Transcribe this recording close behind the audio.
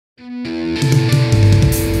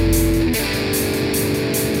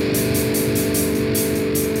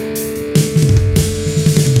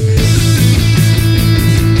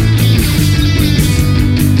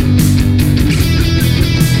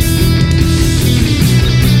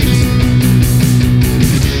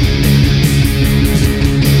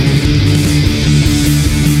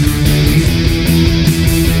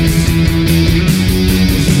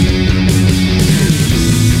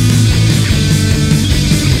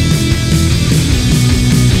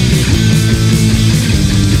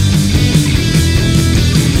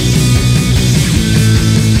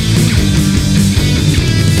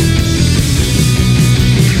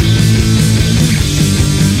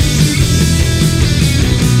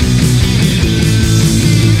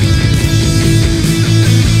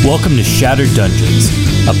Welcome to Shattered Dungeons,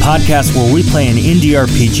 a podcast where we play an indie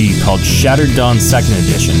RPG called Shattered Dawn 2nd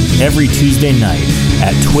Edition every Tuesday night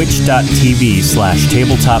at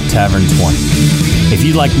twitch.tv/tabletoptavern20. If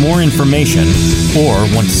you'd like more information or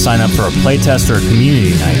want to sign up for a playtest or a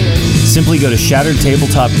community night, simply go to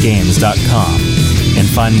shatteredtabletopgames.com and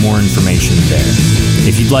find more information there.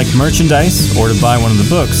 If you'd like merchandise or to buy one of the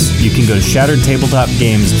books, you can go to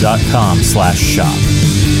shatteredtabletopgames.com/shop.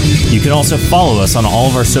 You can also follow us on all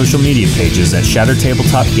of our social media pages at Shattered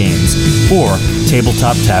Tabletop Games or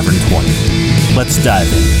Tabletop Tavern 20. Let's dive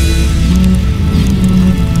in.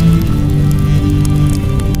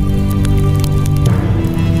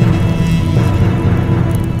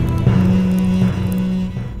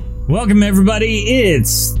 Welcome, everybody.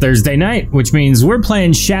 It's Thursday night, which means we're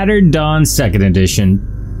playing Shattered Dawn 2nd Edition.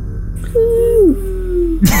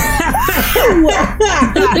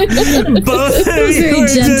 Both of you were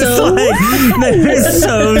just like, that is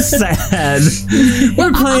so sad.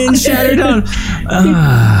 We're playing Shattered Dawn.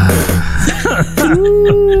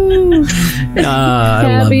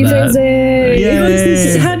 Happy Thursday.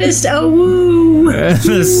 The saddest woo.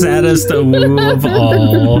 The saddest woo of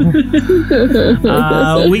all.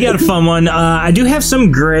 We got a fun one. I do have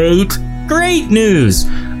some great news.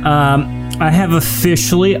 I have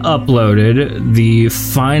officially uploaded the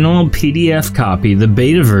final PDF copy, the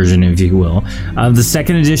beta version, if you will, of the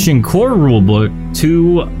 2nd edition core rulebook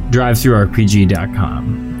to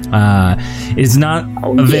drive-thru-rpg.com. It is not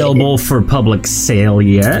available for public sale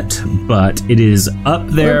yet, but it is up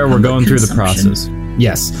there. We're going through the process.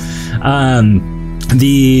 Yes.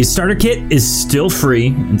 The starter kit is still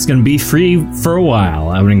free. It's going to be free for a while.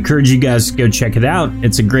 I would encourage you guys to go check it out.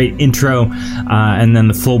 It's a great intro, and then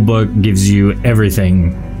the full book gives you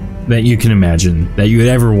everything that you can imagine that you would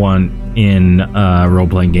ever want in a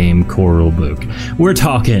role-playing game core rulebook. We're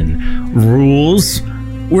talking rules.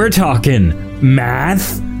 We're talking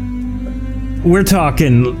math. We're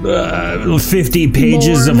talking 50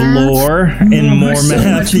 pages of lore and more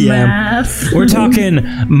math. Math. We're talking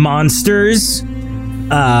monsters.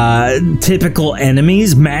 Typical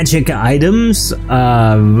enemies, magic items,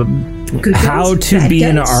 how to be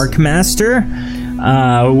an Arc Master.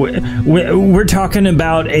 We're talking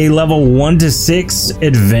about a level 1 to 6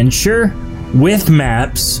 adventure with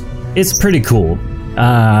maps. It's pretty cool.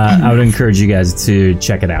 I would encourage you guys to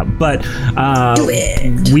check it out. But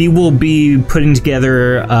we will be putting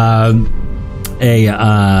together a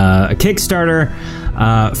Kickstarter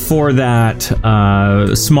for that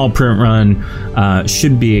small print run.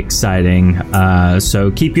 Should be exciting. So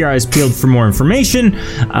keep your eyes peeled for more information,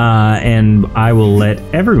 and I will let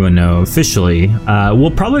everyone know officially.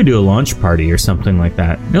 We'll probably do a launch party or something like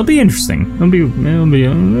that. It'll be interesting. It'll do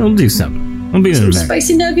something. It'll be some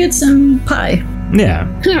spicy nuggets and pie. Yeah.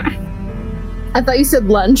 I thought you said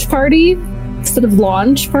lunch party instead of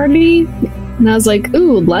launch party. And I was like,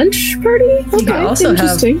 ooh, lunch party? Okay, you could also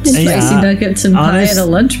have spicy nuggets and pie at a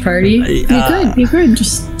lunch party. You could.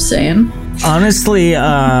 Just saying. Honestly,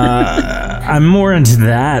 I'm more into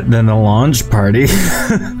that than a launch party.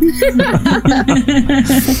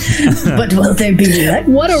 But will there be luck?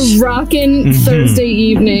 What a rockin' Thursday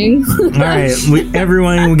evening. All right, we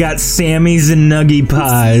got Sammy's and Nuggy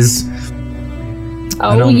pies.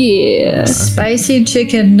 Oh, yeah. Spicy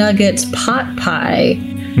chicken nuggets pot pie.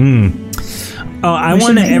 Oh, I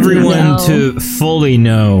want everyone to fully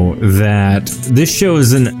know that this show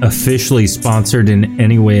isn't officially sponsored in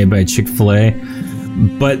any way by Chick-fil-A,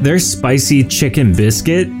 but their spicy chicken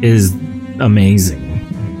biscuit is amazing.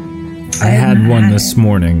 I had one this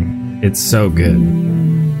morning. It's so good.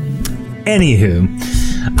 Anywho,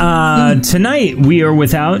 tonight we are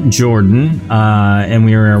without Jordan, and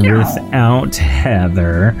we are without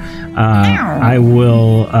Heather. I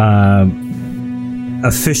will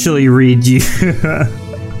officially read you.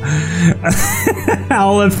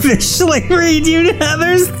 I'll officially read you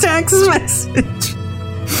Heather's text message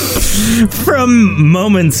from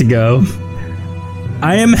moments ago.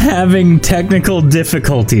 I am having technical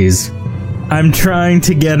difficulties. I'm trying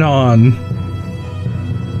to get on.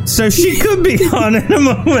 So she could be on in a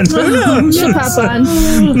moment. She'll pop on.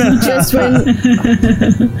 Just when.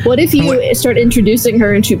 What if you start introducing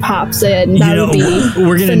her and she pops in? That would be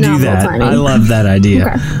we're gonna do that. Timing. I love that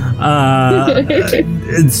idea. Okay.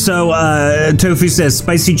 So Tofu says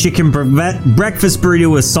spicy chicken breakfast burrito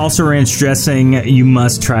with salsa ranch dressing. You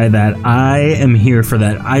must try that. I am here for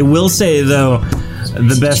that. I will say though,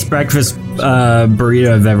 the best breakfast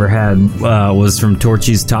burrito I've ever had was from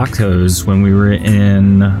Torchy's Tacos when we were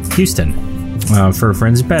in Houston for a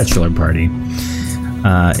friend's bachelor party.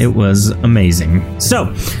 It was amazing.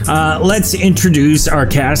 So, let's introduce our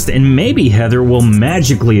cast, and maybe Heather will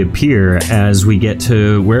magically appear as we get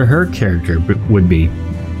to where her character would be.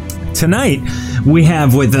 Tonight, we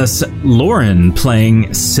have with us Lauren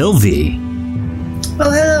playing Sylvie. Oh,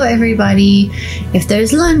 hello, everybody. If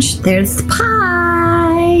there's lunch, there's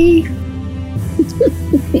pie.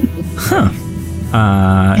 Huh.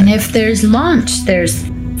 And if there's lunch, there's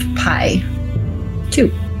pie,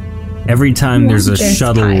 too. Every time there's a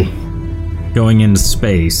shuttle pie. going into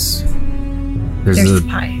space, there's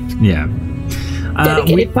pie. Yeah.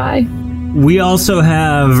 Dedicated pie. We also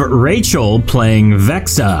have Rachel playing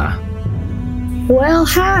Vexa. Well,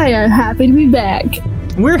 hi. I'm happy to be back.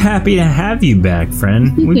 We're happy to have you back,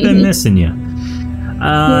 friend. We've been missing you.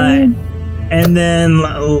 And then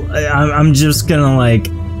I'm just gonna I'm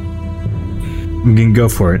gonna go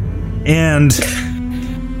for it. And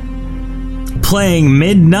playing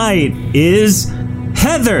Midnight is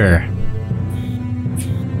Heather.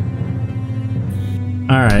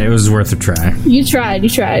 All right, it was worth a try. You tried.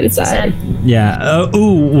 It's sad. Yeah.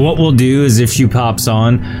 What we'll do is if she pops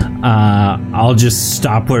on, I'll just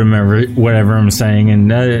stop whatever I'm saying,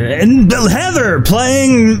 and Heather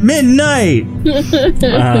playing Midnight, and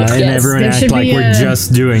everyone act like we're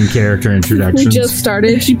just doing character introductions. We just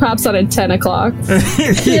started. She pops on at 10 o'clock.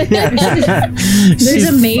 There's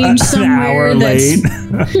a mage somewhere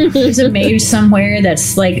there's a mage somewhere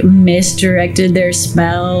that's misdirected their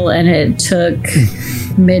spell, and it took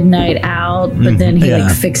Midnight out, but then he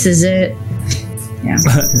fixes it. Yeah.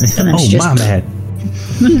 My bad.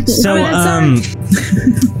 So,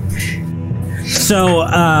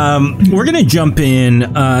 we're gonna jump in.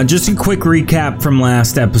 Just a quick recap from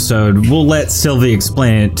last episode. We'll let Sylvie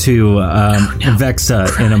explain it to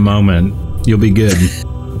Vexa in a moment. You'll be good.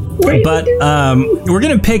 But we're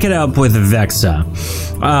gonna pick it up with Vexa.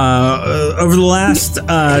 Over the last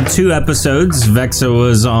 2 episodes, Vexa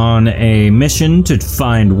was on a mission to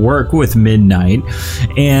find work with Midnight,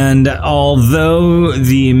 and although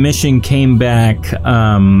the mission came back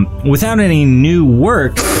without any new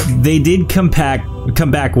work, they did come back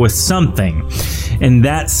with something, and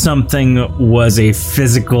that something was a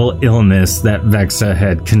physical illness that Vexa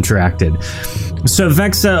had contracted. So,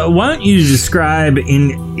 Vexa, why don't you describe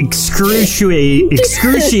in excruciating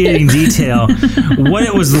detail what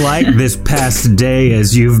it was like this past day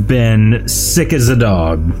as you've been sick as a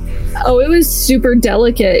dog? Oh, it was super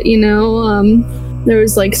delicate, there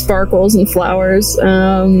was sparkles and flowers,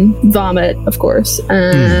 vomit, of course.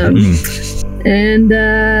 And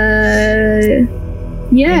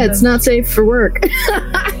it's not safe for work.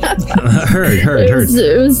 Heard.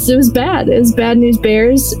 It was bad. It was bad news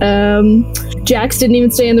bears. Jax didn't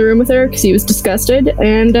even stay in the room with her because he was disgusted,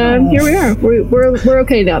 and here we are. We're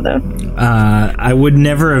okay now, though. I would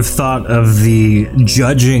never have thought of the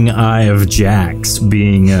judging eye of Jax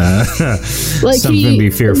being something to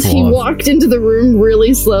be fearful of. He walked into the room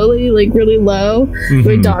really slowly, really low,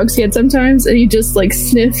 where dogs get sometimes, and he just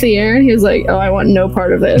sniffed the air, and he was like, "Oh, I want no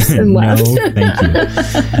part of this," and left. No, thank you.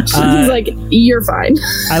 He's like, "You're fine."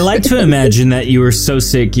 I like to imagine that you were so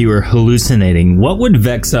sick you were hallucinating. What would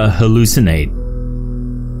Vexa hallucinate?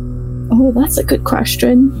 Oh, that's a good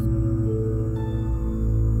question.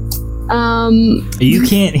 You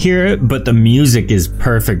can't hear it, but the music is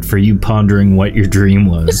perfect for you pondering what your dream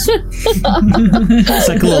was. It's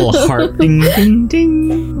like a little harp, ding, ding,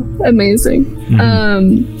 ding. Amazing.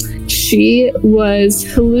 She was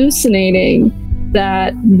hallucinating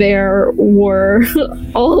that there were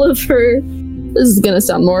all of her, this is going to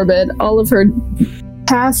sound morbid, all of her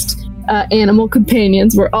past animal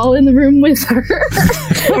companions were all in the room with her.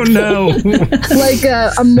 Oh no. Like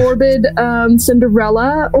a morbid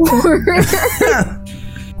Cinderella or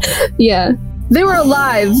yeah, they were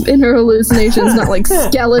alive in her hallucinations, not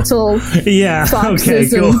skeletal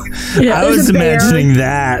foxes. Okay, cool. I was imagining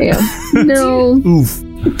that. No. Oof.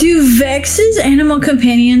 Do Vex's animal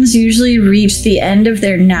companions usually reach the end of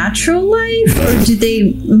their natural life, or do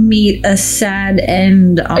they meet a sad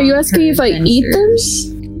end? Are you asking if I eat them?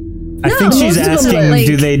 I think she's asking,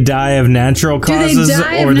 do they die of natural causes? Do they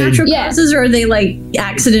die of natural causes, or are they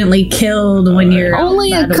accidentally killed when you're...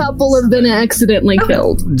 Only a couple have been accidentally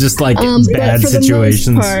killed. Just bad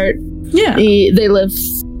situations. For the most part, they live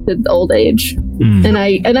to old age. And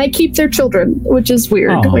I keep their children, which is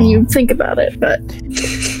weird when you think about it, but...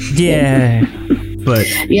 Yeah. But...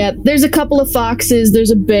 Yeah, there's a couple of foxes, there's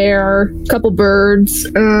a bear, a couple birds,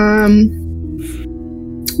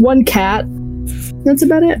 one cat. That's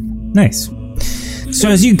about it. Nice. So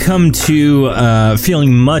as you come to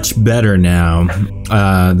feeling much better now,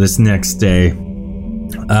 this next day,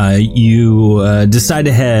 you decide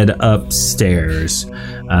to head upstairs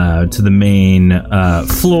to the main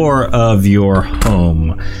floor of your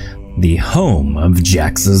home, the home of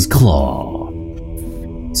Jax's Claw.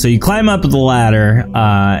 So you climb up the ladder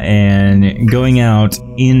and going out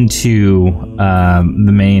into the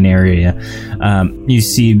main area, you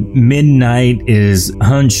see Midnight is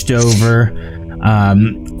hunched over.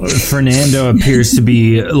 Fernando appears to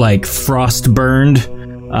be like frost burned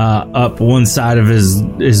up one side of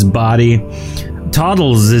his body.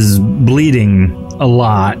 Toddles is bleeding a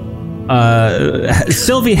lot.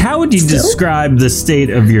 Sylvie, how would you describe the state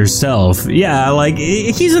of yourself? Yeah, like,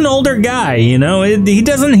 he's an older guy, you know? He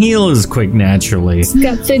doesn't heal as quick naturally. He's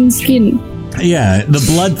got thin skin. Yeah, the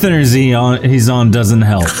blood thinners he's on doesn't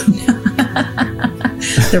help.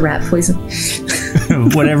 The rat poison.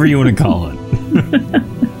 Whatever you want to call it.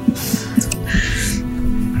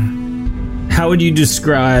 How would you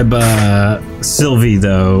describe Sylvie,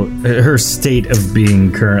 though, her state of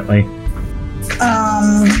being currently?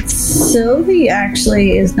 Sylvie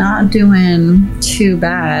actually is not doing too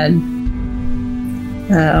bad.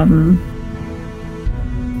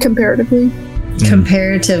 Comparatively,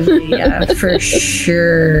 yeah, for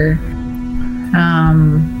sure.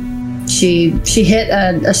 She hit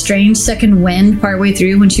a strange second wind partway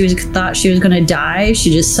through when she thought she was gonna die.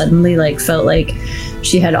 She just suddenly felt like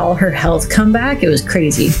she had all her health come back. It was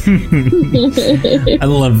crazy. I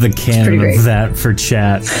love the canon of that for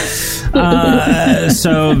chat.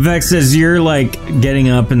 So Vex, as you're getting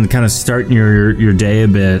up and kind of starting your day a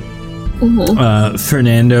bit,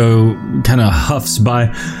 Fernando kind of huffs by.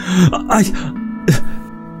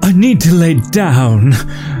 I need to lay down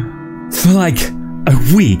for a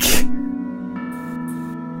week.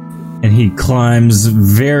 And he climbs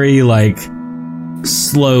very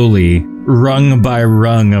slowly, rung by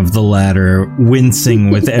rung of the ladder, wincing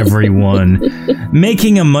with everyone,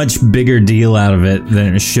 making a much bigger deal out of it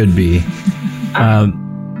than it should be.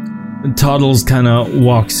 Toddles kind of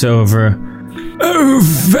walks over. Oh,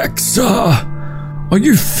 Vexa, are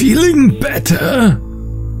you feeling better?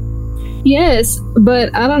 Yes,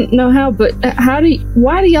 but I don't know how. But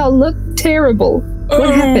why do y'all look terrible?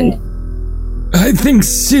 What happened? I think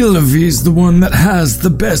Sylvie's the one that has the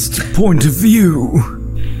best point of view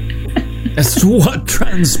as to what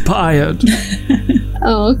transpired.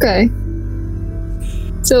 Oh, okay.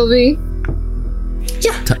 Sylvie?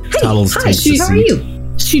 Yeah. Toddles hi, takes a how are seat. you?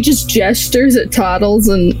 She just gestures at Toddles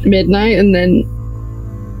and Midnight, and then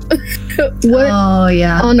what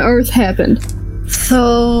on earth happened?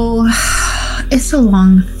 So, it's a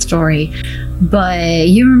long story, but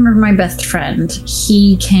you remember my best friend.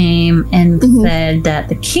 He came and said that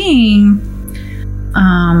the king,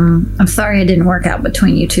 I'm sorry it didn't work out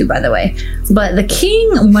between you two, by the way, but the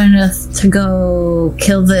king wanted us to go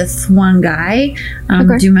kill this one guy.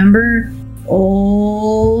 Do you remember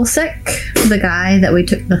Olsek, the guy that we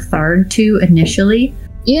took the Thard to initially?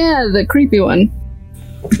 Yeah, the creepy one.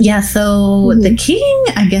 Yeah, so the king,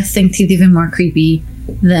 I guess, thinks he's even more creepy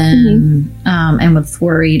than, and was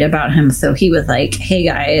worried about him. So he was like, hey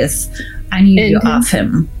guys, I need you off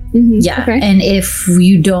him. Yeah, and if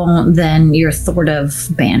you don't, then you're sort of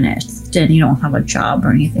banished and you don't have a job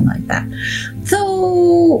or anything like that.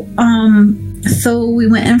 So, so we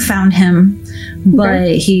went and found him,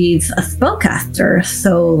 but he's a spellcaster.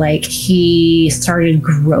 So he started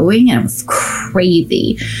growing and it was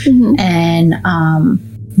crazy. And,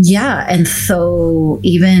 yeah, and so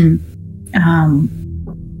even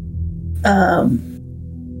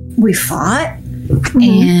we fought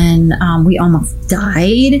and we almost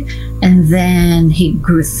died, and then he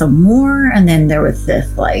grew some more, and then there was this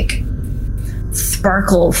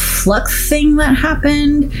sparkle flux thing that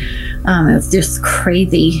happened. It was just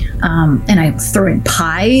crazy. And I was throwing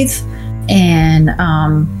pies, and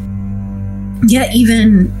yeah,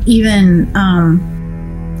 even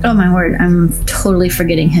oh my word, I'm totally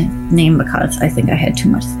forgetting his name because I think I had too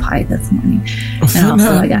much pie this morning. And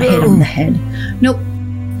also I got hit in the head. Nope.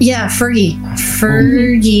 Yeah, Fergie.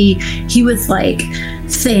 He was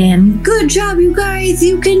saying, good job, you guys,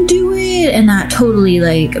 you can do it. And that totally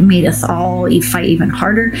made us all fight even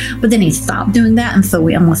harder. But then he stopped doing that, and so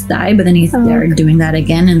we almost died. But then he started doing that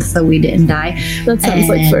again, and so we didn't die. That sounds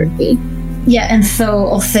like Fergie. Yeah, and so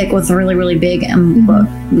Olsek was really, really big, and but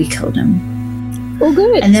we killed him. Oh,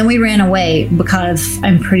 good. And then we ran away because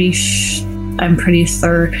I'm pretty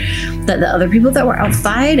sure that the other people that were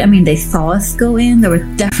outside, I mean, they saw us go in. There was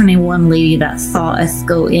definitely one lady that saw us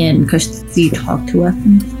go in because she talked to us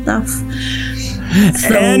and stuff.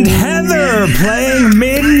 So, and Heather playing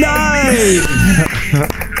Midnight.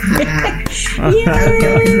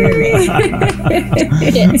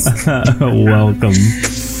 Yes. Welcome.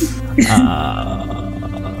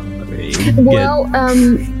 Well,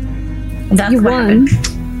 That's you what won.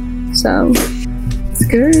 happened. So, it's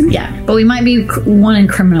good. Yeah, but we might be one in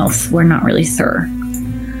criminals. We're not really sure.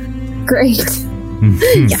 Great.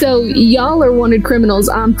 So, y'all are wanted criminals.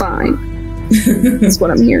 I'm fine. That's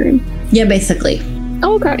what I'm hearing. Yeah, basically.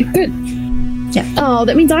 Oh, okay, good. Yeah. Oh,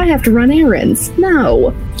 that means I have to run errands.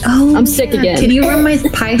 No. Oh, I'm sick again. Can you run my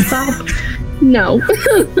pie stop? No.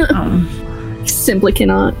 Oh. Simply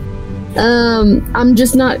cannot.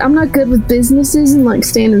 I'm not good with businesses and like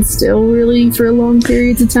standing still really for long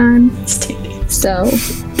periods of time. So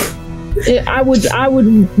I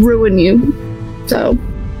would ruin you. So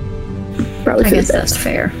probably I for guess the that's best.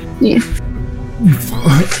 fair. Yeah.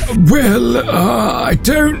 Well, I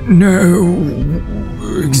don't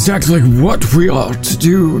know exactly what we are to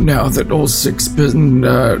do now that Ulsek's been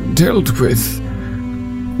dealt with.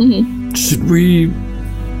 Mm-hmm. Should we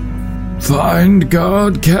find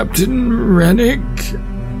guard Captain Rennick?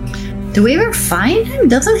 Do we ever find him?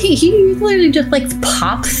 Doesn't he? He literally just like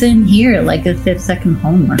pops in here like it's his second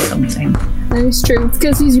home or something. That is true. It's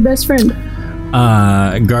because he's your best friend.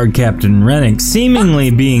 Guard Captain Rennick, seemingly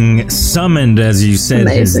being summoned as you said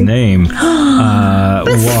his Amazing. name,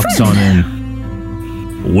 walks on in.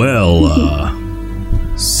 Well,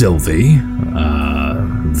 Sylvie,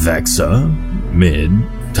 Vexa, Mid,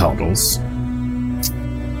 Toddles.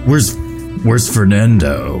 Where's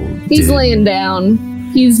Fernando? He's laying down.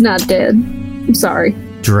 He's not dead. I'm sorry.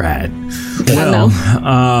 Drat. Well,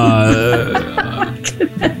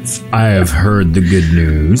 I have heard the good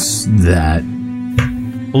news that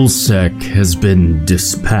Ulsek has been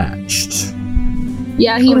dispatched.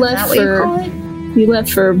 Yeah, he Oh, is left that what you call for it? he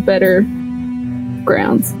left for better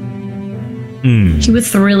grounds. He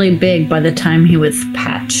was really big by the time he was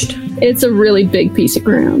patched. It's a really big piece of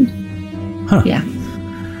ground. Yeah.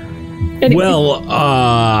 Anyway. Well,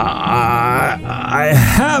 I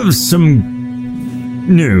have some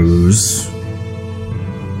news.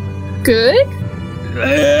 Good?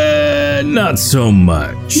 Not so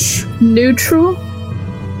much. Neutral?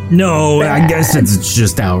 No, I guess it's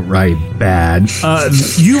just outright bad.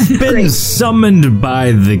 You've been Great. summoned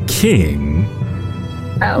by the king.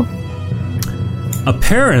 Oh.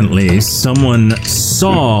 Apparently, someone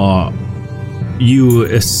saw you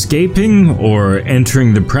escaping or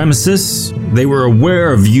entering the premises. They were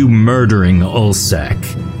aware of you murdering Ulsek.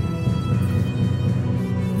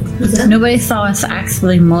 Nobody saw us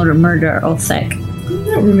actually murder Ulsek. I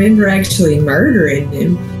don't remember actually murdering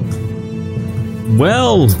him.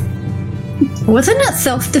 Well, Wasn't it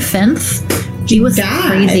self-defense? He was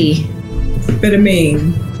died. crazy. But I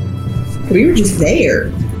mean, we were just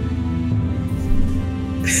there.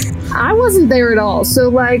 I wasn't there at all, so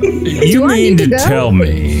like you do I mean need to go? tell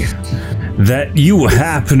me that you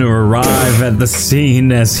happen to arrive at the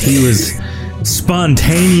scene as he was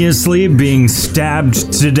spontaneously being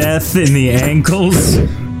stabbed to death in the ankles?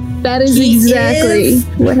 That is He exactly is-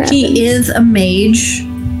 what happened. He is a mage,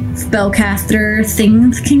 spellcaster.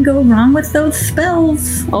 Things can go wrong with those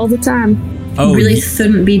spells. all the time. Oh, Really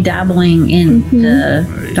shouldn't be dabbling in the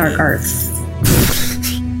dark arts.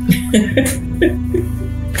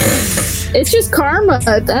 It's just karma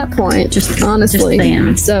at that point, Just honestly.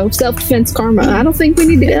 saying. So self-defense karma. I don't think we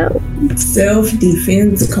need to go.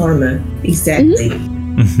 Self-defense karma. Exactly.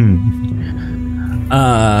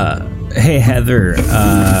 hey Heather,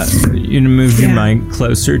 you gonna move your Yeah. mic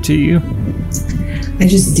closer to you? I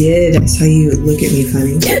just did. I saw you look at me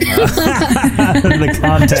funny. The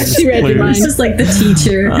context She read your mind. Just like the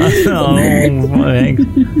teacher. Oh, thanks.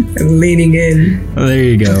 I'm leaning in. There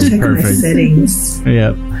you go. Checking my Perfect. settings.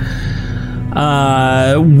 Yep.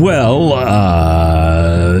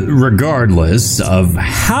 Regardless of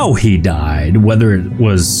how he died, whether it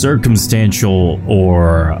was circumstantial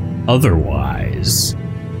or otherwise,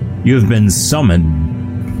 you have been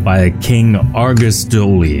summoned by King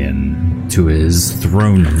Argostolian to his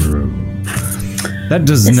throne room. That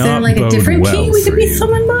does Is not there like a bode different well king we for could be you.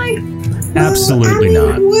 summoned by? Absolutely well, I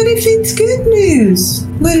not. mean, what if it's good news?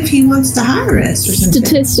 What if he wants to hire us or something?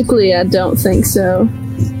 Statistically, I don't think so.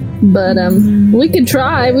 But we could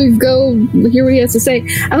try. We go hear what he has to say.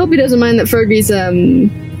 I hope he doesn't mind that Fergie's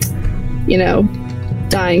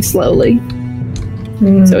dying slowly.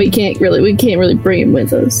 So we can't really bring him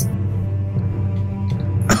with us.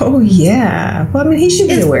 Oh, yeah. Well, I mean, he should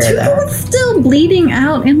be Is aware of Tuco that. still bleeding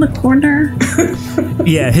out in the corner?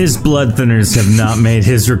 Yeah, his blood thinners have not made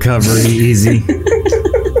his recovery easy.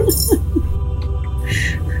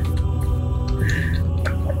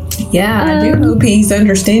 Yeah, I do hope he's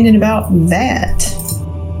understanding about that.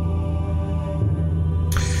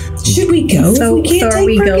 Should we go So- if we can't so are take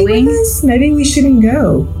we Fergie going? with us? Maybe we shouldn't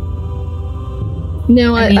go.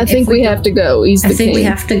 No, I think we have to go. He's the king. I think we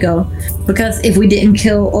have to go. Because if we didn't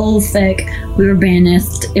kill Ulfek, we were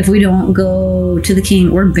banished. If we don't go to the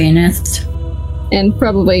king, we're banished. And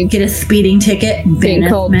probably get a speeding ticket. Being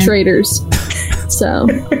called traitors. So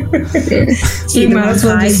you might as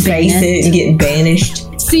well just face it and get banished.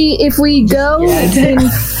 See, if we go in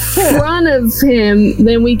front of him,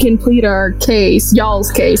 then we can plead our case,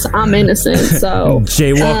 y'all's case. I'm innocent, so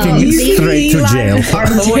jaywalking straight to jail. Our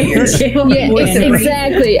lawyer. Yeah,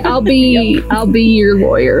 exactly. I'll be your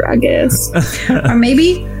lawyer, I guess. Or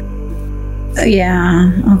maybe.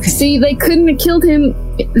 Yeah. Okay. See, they couldn't have killed him.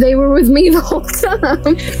 They were with me the whole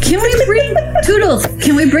time. Can we bring Toodles?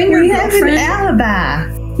 Can we bring your girlfriend? We have an alibi.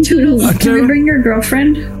 Toodles, can we bring your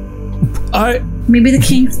girlfriend? Maybe the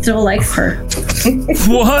king still likes her.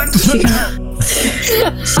 What? She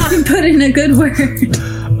can put in a good word.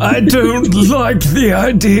 I don't like the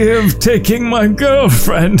idea of taking my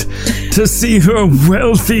girlfriend to see her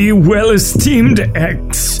wealthy, well-esteemed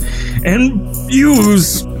ex and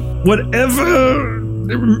use whatever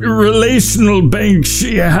relational bank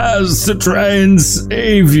she has to try and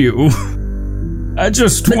save you. I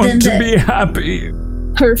just want to be happy.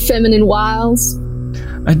 Her feminine wiles.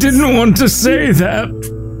 I didn't want to say that.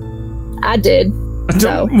 I did. I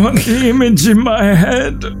don't want the image in my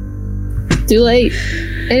head. Too late.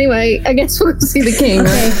 Anyway, I guess we'll see the king.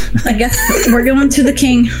 Okay, I guess we're going to the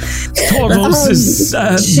king. Toddles is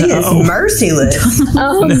sad She is merciless.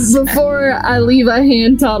 Before I leave, I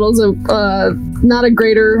hand Toddles not a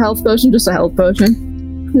greater health potion, just a health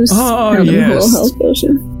potion. Just yes. A little health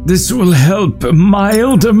potion. This will help a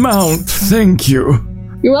mild amount. Thank you.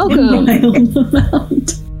 You're welcome. Mild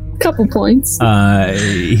amount. Couple points.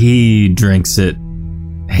 He drinks it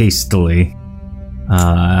hastily.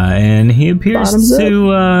 And he appears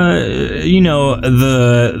to,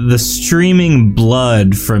 the streaming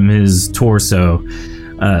blood from his torso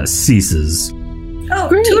ceases. Oh,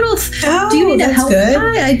 great. Toodles, do you need a health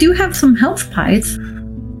pie? I do have some health pies.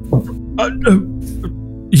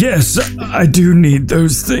 Yes, I do need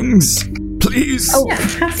those things. Please. Oh,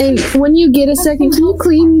 and when you get a second, can you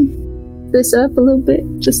clean this up a little bit?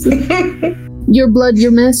 Just your blood,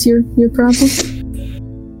 your mess, your problem.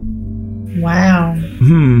 Wow.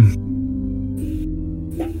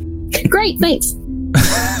 Great, thanks.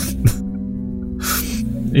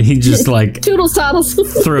 He just Toodles Toddles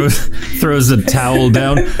throws a towel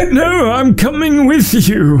down. No, I'm coming with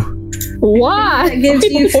you. Why? That gives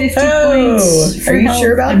you 50 points. Are you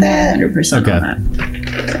sure about that? 100% okay. on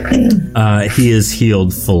that. He is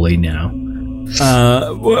healed fully now.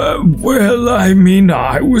 Well, I mean,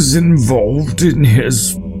 I was involved in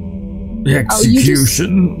his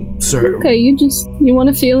execution, so... Okay, you want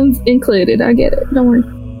to feel included. I get it. Don't worry.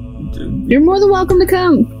 You're more than welcome to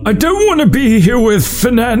come. I don't want to be here with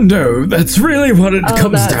Fernando. That's really what it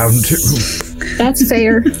comes down to. That's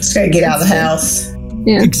fair. Just gotta get out of the house.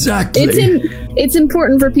 Yeah. Exactly. It's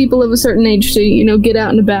important for people of a certain age to, get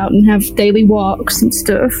out and about and have daily walks and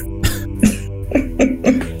stuff.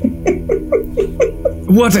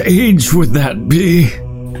 What age would that be?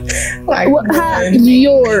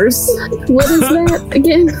 Yours. What is that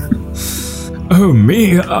again? Oh,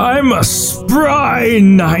 me? I'm a spry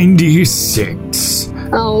 96.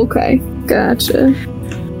 Oh, okay. Gotcha.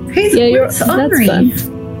 Hey, that's fun.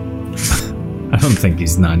 I don't think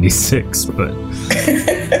he's 96, but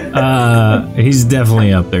he's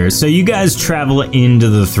definitely up there. So you guys travel into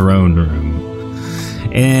the throne room.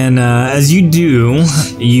 And as you do,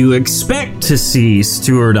 you expect to see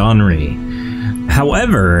Steward Henri.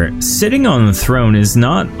 However, sitting on the throne is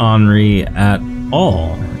not Henri at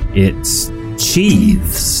all. It's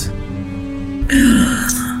Cheeves.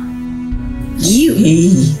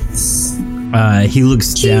 He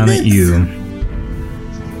looks down at you.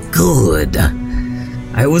 Good.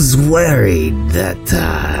 I was worried that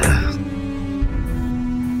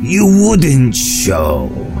you wouldn't show.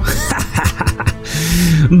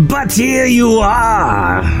 But here you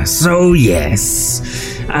are. So yes,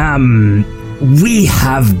 we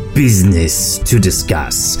have business to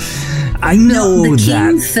discuss. I know the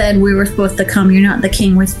king said we were supposed to come. You're not the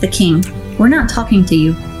king with the king. We're not talking to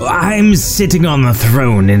you. I'm sitting on the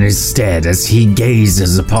throne in his stead as he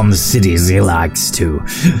gazes upon the city as he likes to.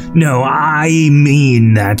 No, I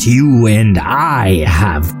mean that you and I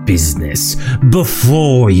have business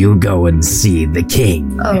before you go and see the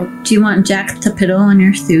king. Oh, do you want Jack to piddle on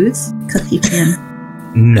your shoes? Because he can.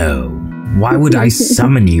 No. Why would I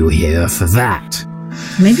summon you here for that?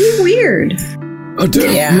 Maybe weird. I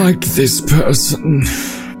don't like this person.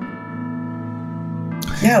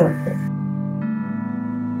 No.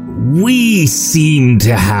 We seem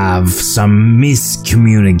to have some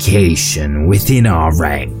miscommunication within our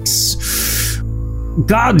ranks.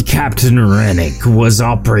 God Captain Rennick was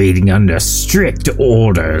operating under strict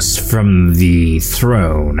orders from the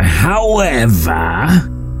throne. However,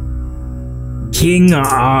 King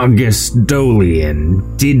August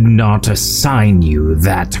Dolian did not assign you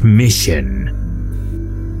that mission.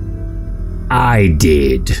 I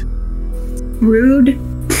did. Rude.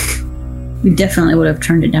 We definitely would have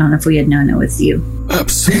turned it down if we had known it was you.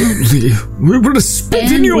 Absolutely. We would have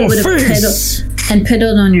spit in your face.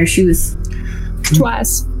 Piddled on your shoes.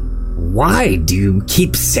 Twice. Why do you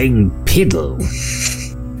keep saying piddle?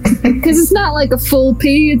 Because it's not like a full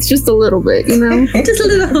pee, it's just a little bit, you know? Just a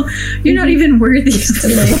little. You're not even worthy To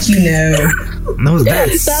let you know. No,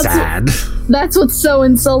 that's sad. That's what's so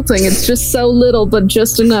insulting. It's just so little, but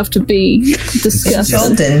just enough to be disgusting.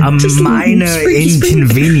 Insulting. A minor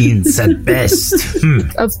inconvenience at best.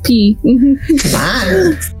 Of pee.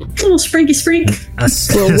 Minor. little sprinky sprink. A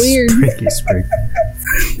little weird. Sprinky sprink.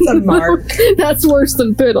 The mark. That's worse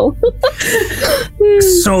than piddle.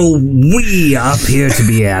 So we appear to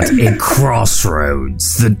be at a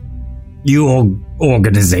crossroads. Your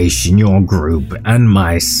organization, your group, and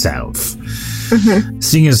myself.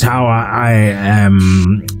 Seeing as how I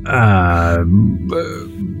am,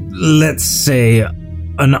 let's say,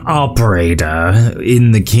 an operator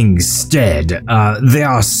in the king's stead, there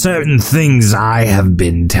are certain things I have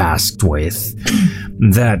been tasked with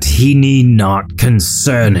that he need not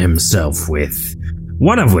concern himself with.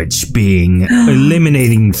 One of which being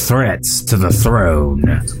eliminating threats to the throne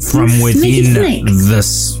from within the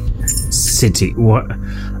city. What?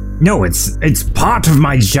 No, it's part of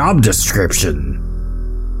my job description.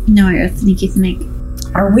 No, you're a sneaky snake.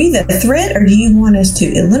 Are we the threat, or do you want us to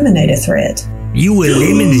eliminate a threat? You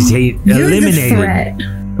eliminated. The threat.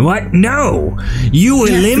 What? No, you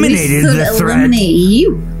eliminated the threat. Eliminate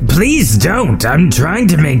you. Please don't. I'm trying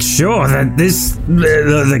to make sure that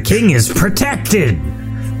the king is protected.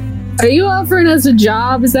 Are you offering us a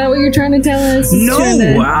job? Is that what you're trying to tell us? No,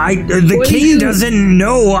 the king doesn't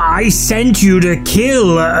know I sent you to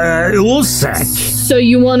kill Ulsec. So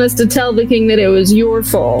you want us to tell the king that it was your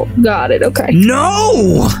fault? Got it. Okay.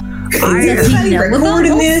 No, Somebody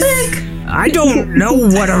recording this? I don't know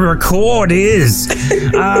what a record is.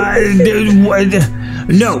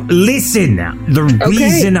 No, listen. The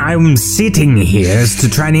reason I'm sitting here is to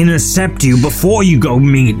try and intercept you before you go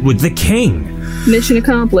meet with the king. Mission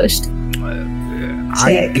accomplished.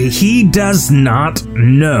 He does not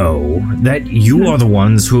know that you are the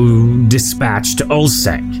ones who dispatched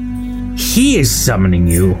Ulsec. He is summoning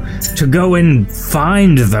you to go and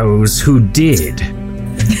find those who did.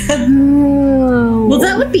 Well,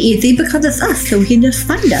 that would be easy because it's us, so he can just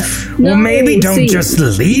find us. Well, maybe don't just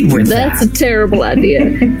lead with that. That's a terrible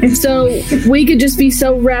idea. So we could just be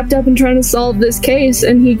so wrapped up in trying to solve this case,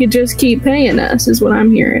 and he could just keep paying us, is what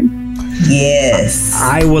I'm hearing. Yes.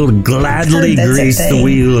 I will gladly That's a grease the thing.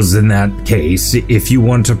 wheels in that case if you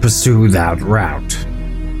want to pursue that route.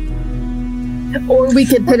 Or we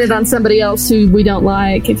could put it on somebody else who we don't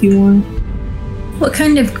like, if you want. What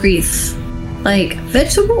kind of grease? Like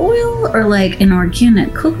vegetable oil or like an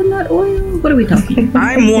organic coconut oil? What are we talking about?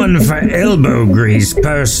 I'm one for elbow grease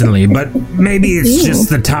personally, but maybe it's just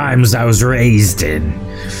the times I was raised in.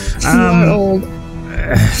 You are old.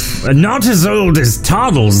 Not as old as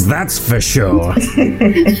Toddles, that's for sure.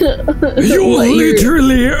 You're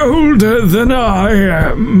literally older than I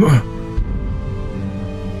am.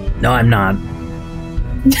 No, I'm not.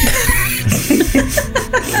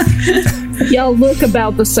 Y'all look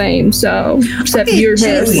about the same, so except your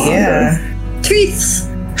hair is longer. Yeah. Treats,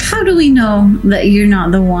 how do we know that you're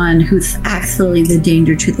not the one who's actually the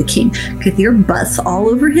danger to the king? Because your butt's all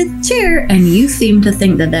over his chair, and you seem to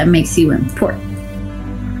think that makes you important.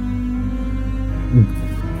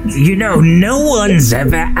 You know, no one's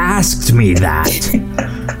ever asked me that.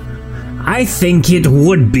 I think it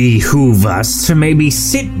would behoove us to maybe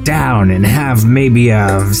sit down and have maybe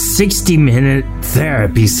a 60-minute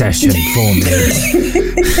therapy session for me.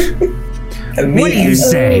 What do you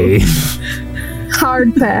say?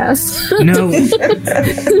 Hard pass. No.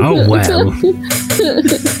 Oh, well.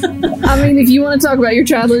 I mean, if you want to talk about your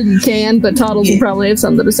childhood, you can, but Toddles will probably have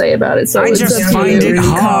something to say about it. So I it's just up to find you. it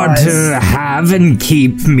hard to have and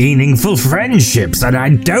keep meaningful friendships, and I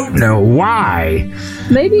don't know why.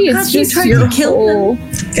 Maybe it's Have you just tried your to kill whole.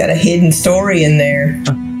 Got a hidden story in there.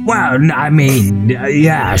 Well, I mean,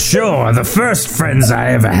 yeah, sure. The first friends I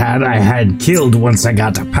ever had, I had killed once I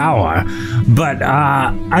got to power. But,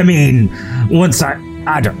 I mean, once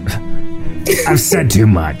I don't... I've said too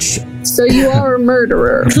much. So you are a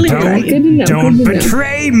murderer. Don't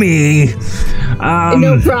betray me.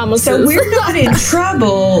 No promises. So we're not in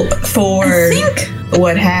trouble for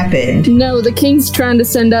what happened. No, the king's trying to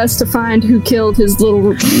send us to find who killed his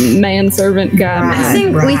little manservant guy. I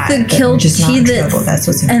think we could kill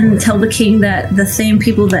Cheetith and tell the king that the same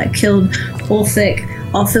people that killed Ulfric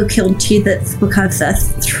also killed Cheetith, because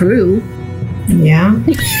that's true. Yeah.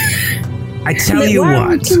 I tell you Why are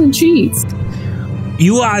we what. killing Cheese?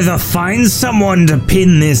 You either find someone to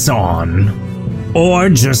pin this on, or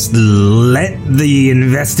just let the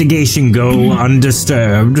investigation go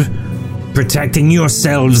undisturbed, protecting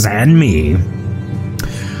yourselves and me.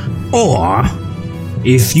 Or,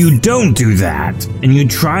 if you don't do that, and you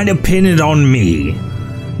try to pin it on me,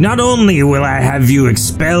 not only will I have you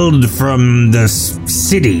expelled from the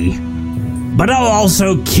city, but I'll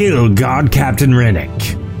also kill God Captain Rennick.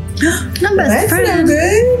 That's no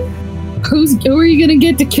good. Who are you gonna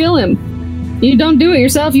get to kill him? You don't do it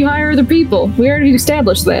yourself, you hire other people. We already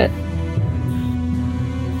established that.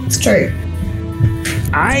 It's true.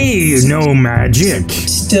 I know magic.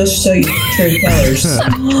 Still show you true colors.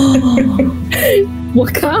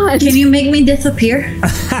 What kind? Can you make me disappear?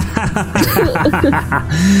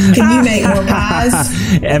 Can you make more pies?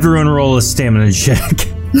 Everyone roll a stamina check.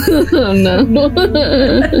 Oh no.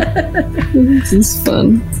 This is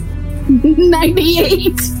fun.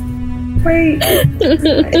 98! Wait.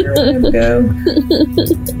 Go.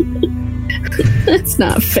 That's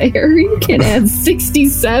not fair. You can't add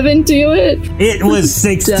 67 to it. It was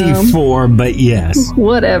 64, but yes.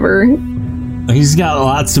 Whatever. He's got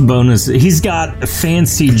lots of bonuses. He's got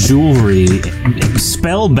fancy jewelry,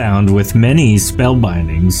 spellbound with many spell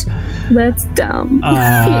bindings. That's dumb.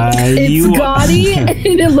 It's gaudy and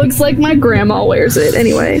it looks like my grandma wears it.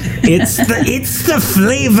 Anyway. It's the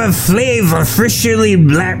flavor officially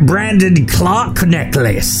branded clock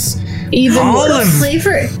necklace. Even all worse. of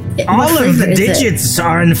Flavor. all of the digits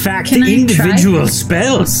are in fact Can I individual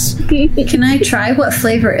spells. Can I try? What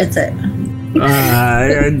flavor is it?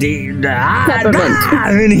 Peppermint.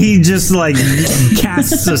 And he just like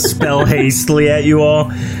casts a spell hastily at you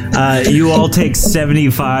all. You all take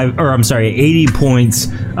 80 points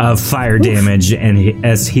of fire damage, and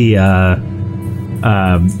as he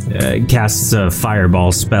casts a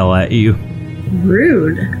fireball spell at you.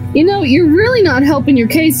 Rude. You know, you're really not helping your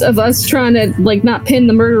case of us trying to not pin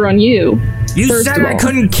the murder on you. You said I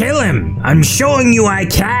couldn't kill him. I'm showing you I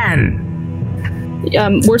can.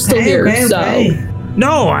 We're still here, so.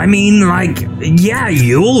 No, I mean, yeah,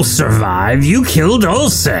 you'll survive. You killed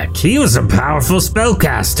Ulfric. He was a powerful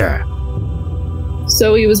spellcaster.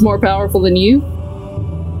 So he was more powerful than you?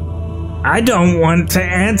 I don't want to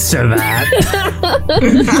answer that.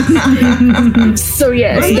 So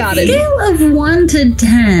yes, got it. Scale of 1 to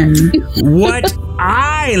 10. What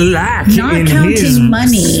I lack Not in counting his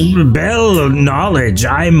money. spell knowledge,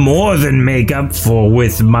 I more than make up for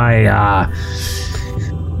with my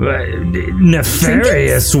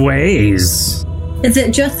nefarious ways. Is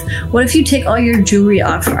it just, what if you take all your jewelry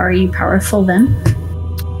off? Are you powerful then?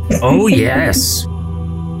 Oh, yes.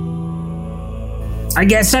 I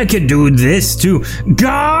guess I could do this too.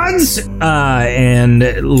 Guards! And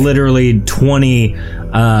literally 20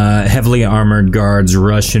 heavily armored guards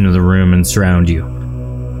rush into the room and surround you.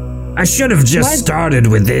 I should have just started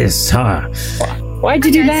with this, huh? Why'd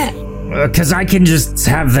you do that? Because I can just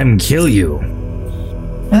have them kill you.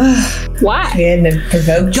 Why? We hadn't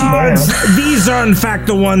provoked you Guards, now. these are in fact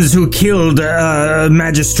the ones who killed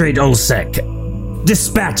Magistrate Ulfric.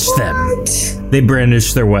 Dispatch them. They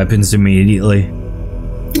brandish their weapons immediately.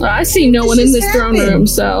 I see no one in this throne room,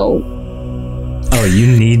 so. Oh, you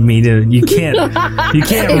need me to? You can't If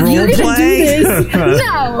you're role gonna play. do this,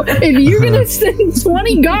 no. If you're gonna send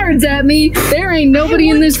 20 guards at me, there ain't nobody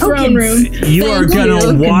in this throne room. You are Thank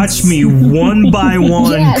gonna watch me one by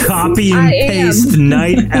one Yes, copy and I am. paste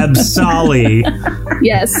Knight Absoli.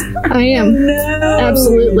 Yes, I am. No.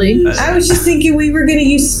 Absolutely. I was just thinking we were going to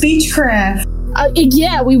use speechcraft.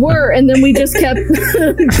 Yeah, we were, and then we just kept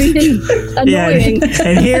being annoying.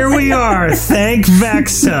 And here we are. Thank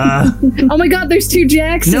Vexa. Oh my god, there's 2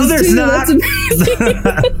 Jacksons. No, there's too. not. That's amazing.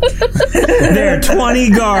 There are 20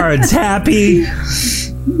 guards. Happy.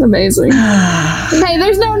 Amazing. Hey,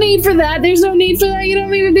 there's no need for that. There's no need for that. You don't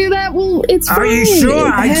need to do that. Well, it's fine. Are you sure?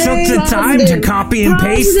 I took the time to copy and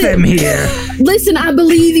paste them here. Listen, I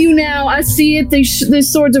believe you now. I see it. These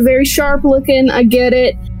swords are very sharp looking. I get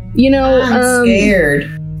it. You know, I'm scared.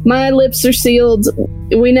 My lips are sealed.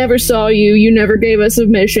 We never saw you. You never gave us a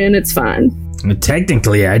mission. It's fine.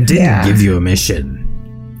 Technically, I didn't give you a mission.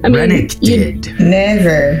 I mean, Rennick did.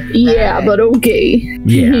 Never. Yeah, but okay.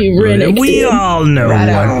 Yeah, Rennick we did. all know Right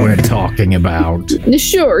what on. we're talking about.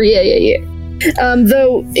 Sure, yeah.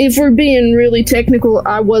 Though, if we're being really technical,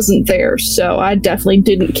 I wasn't there, so I definitely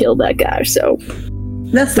didn't kill that guy, so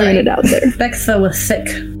That's laying right. it out there. Bexa was sick.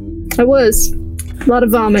 I was. A lot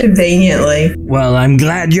of vomit. Conveniently. Well, I'm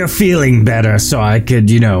glad you're feeling better so I could,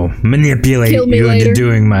 manipulate Kill me you later. into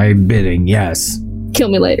doing my bidding, yes. Kill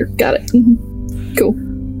me later. Got it. Cool.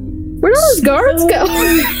 Where'd all those guards go?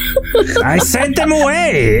 I sent them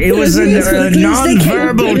away. It was a They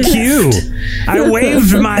non-verbal came. cue. I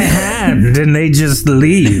waved my hand and they just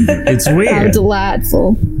leave. It's How weird.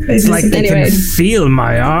 delightful. It's like they Anyway. can feel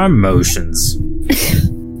my arm motions.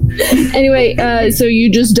 Anyway, so you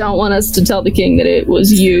just don't want us to tell the king that it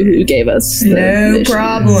was you who gave us the No mission.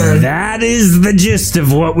 problem. That is the gist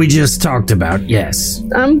of what we just talked about, yes.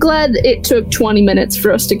 I'm glad it took 20 minutes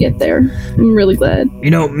for us to get there. I'm really glad.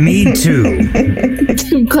 Me too.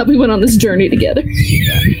 I'm glad we went on this journey together.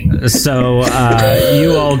 So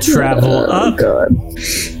you all travel Oh, up God.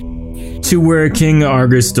 to where King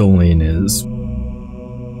Argostolian is.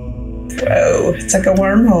 Whoa, it's like a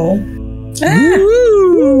wormhole.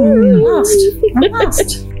 I'm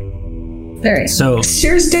lost. Very. So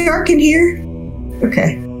Sure is dark in here.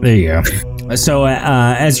 Okay. there you go. So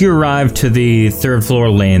as you arrive to the third floor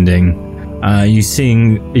landing, you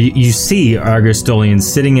see Argostolian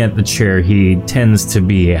sitting at the chair he tends to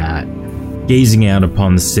be at, gazing out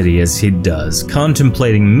upon the city as he does,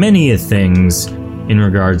 contemplating many things in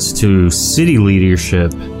regards to city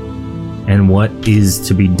leadership and what is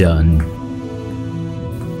to be done.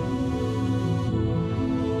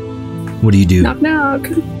 What do you do? Knock, knock.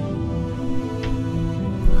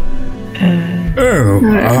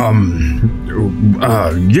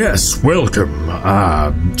 Yes, welcome.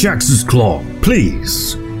 Jax's Claw,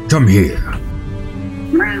 please, come here.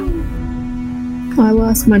 Oh, I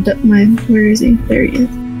lost my. Where is he? There he is.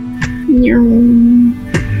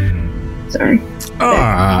 Sorry.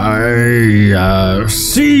 I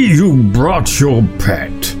see you brought your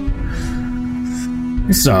pet.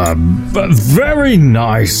 It's a very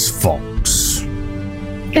nice fox.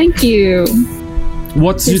 Thank you.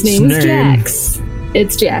 What's His its name is name? Jax.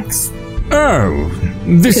 It's Jax. Oh,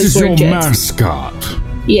 this Because is we're your Jax. mascot.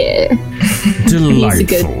 Yeah.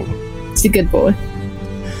 Delightful. He's a good boy.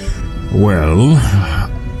 Well,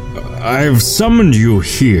 I've summoned you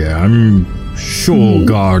here. I'm sure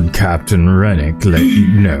Guard Captain Rennick let you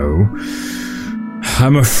know.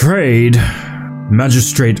 I'm afraid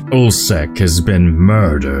Magistrate Ulsek has been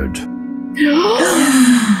murdered.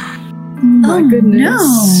 Oh my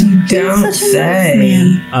goodness. No. Don't Such a nice say.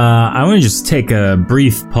 man. I want to just take a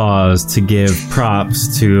brief pause to give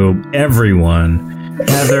props to everyone.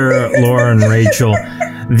 Heather, Laura, and Rachel.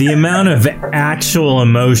 The amount of actual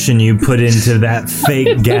emotion you put into that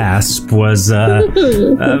fake gasp was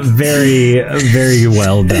very, very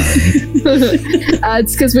well done.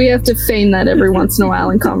 It's because we have to feign that every once in a while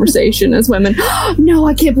in conversation as women. No,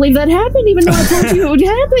 I can't believe that happened, even though I told you it would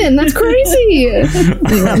happen. That's crazy. You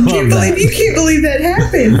can't believe that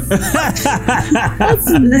happened. That's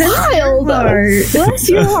wild. Bless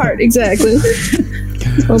your heart. Exactly.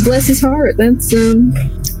 Well, bless his heart. That's sad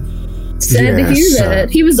to hear Yes, that.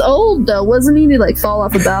 He was old though, wasn't he? Did he like fall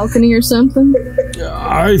off a balcony or something?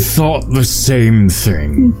 I thought the same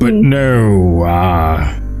thing, but no,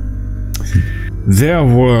 there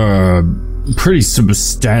were pretty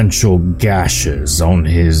substantial gashes on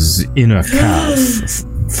his inner calf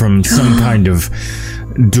from some kind of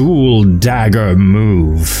dual dagger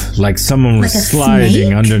move, like someone was Like a sliding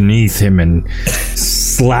snake? underneath him and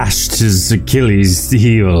slashed his Achilles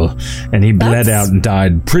heel, and he bled out and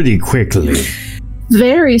died pretty quickly.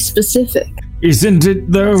 Very specific. Isn't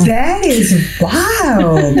it though? That is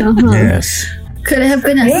wild. Uh-huh. Yes. Could it have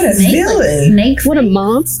been a What a snake? Like villain. snake? What a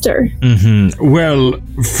monster. Well,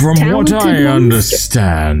 from what Talented I monster.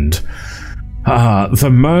 understand, the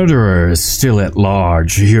murderer is still at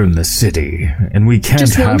large here in the city, and we can't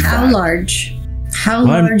Just one have How that. large? How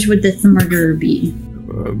Well, I'm- large would this murderer be?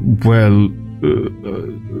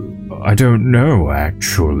 I don't know,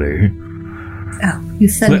 actually. Oh, you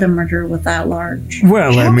said Let- the murderer was that large.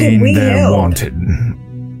 Well, I How can mean, we they're help? wanted.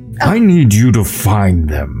 I need you to find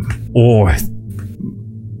them, or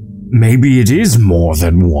maybe it is more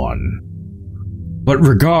than one. But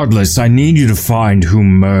regardless, I need you to find who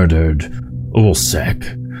murdered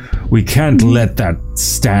Ulsek. We can't let that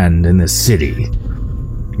stand in the city.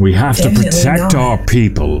 We have to Definitely protect not. our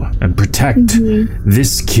people and protect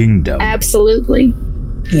this kingdom. Absolutely.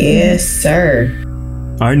 Yes, sir.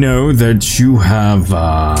 I know that you have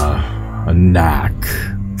a knack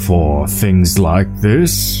for things like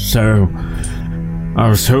this, so I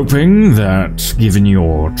was hoping that, given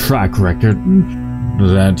your track record,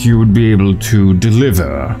 that you would be able to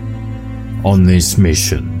deliver on this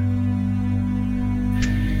mission.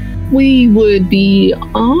 We would be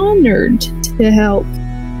honored to help.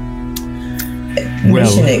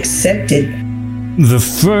 Mission accepted. The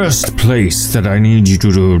first place that I need you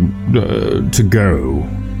to go,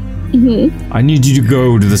 I need you to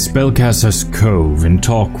go to the Spellcaster's Cove and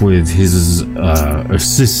talk with his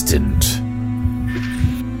assistant.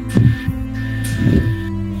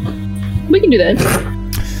 We can do that.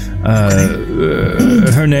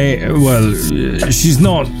 Her name, well, she's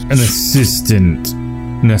not an assistant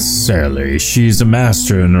necessarily. She's a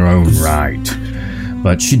master in her own right.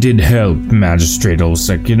 But she did help Magistrate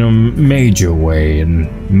Olsek in a major way in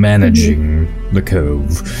managing the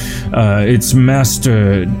cove. It's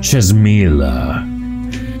Master Chesmila.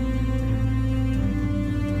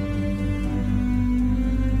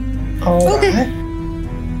 Okay.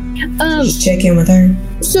 Um, Just check in with her.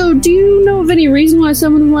 So, do you know of any reason why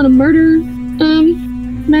someone would want to murder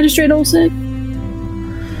Magistrate Olsek?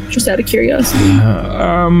 Just out of curiosity.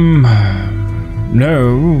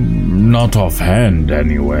 No, not offhand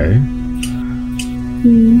anyway.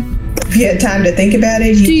 If you had time to think about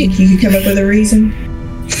it, you think you could come up with a reason?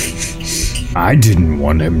 I didn't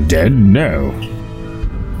want him dead, no.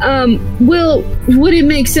 Well, would it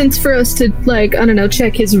make sense for us to, like, I don't know,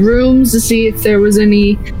 check his rooms to see if there was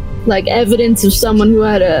any, like, evidence of someone who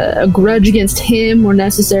had a grudge against him or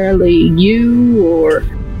necessarily you or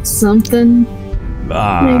something?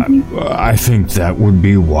 I think that would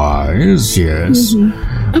be wise, yes.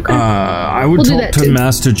 Okay. I would We'll talk to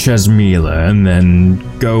Master Chesmila and then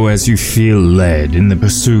go as you feel led in the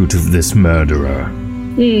pursuit of this murderer.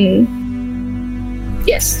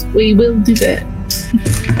 Yes, we will do that.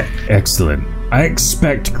 Excellent. I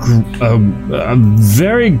expect a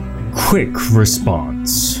very quick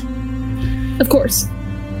response. Of course.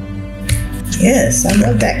 Yes, I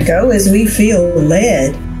love that. Go as we feel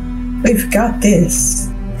led. We've got this.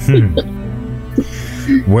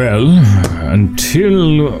 Well,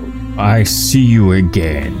 until I see you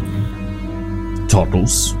again,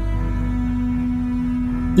 Toddles.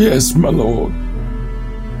 Yes, my lord.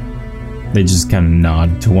 They just kind of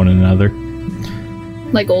nod to one another.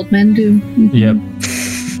 Like old men do. Yep.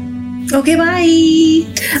 Okay, bye.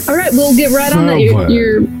 All right, we'll get right on that,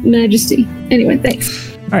 your Majesty. Anyway,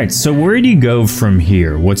 thanks. All right, so where do you go from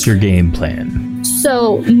here? What's your game plan?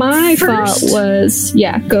 So my thought was,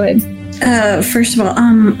 yeah, go ahead. First of all,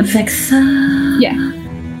 Vexa. Yeah.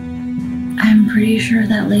 I'm pretty sure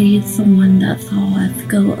that lady's the one that saw us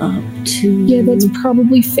go up to. Yeah, that's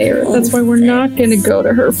probably fair. That's why we're not going to go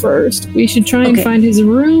to her first. We should try and find his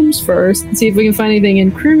rooms first and see if we can find anything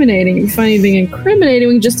incriminating. If we find anything incriminating,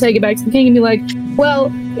 we can just take it back to the king and be like,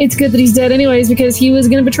 well, it's good that he's dead anyways because he was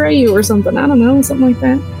going to betray you or something. I don't know, something like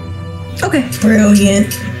that. Okay.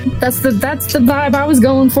 Brilliant. That's the vibe I was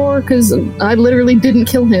going for because I literally didn't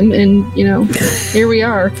kill him and, here we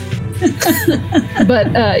are.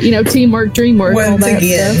 But, teamwork, dreamwork, all that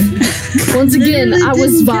stuff. Once again, I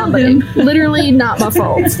was vomiting. Literally not my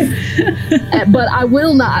fault. But I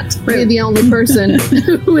will not be the only person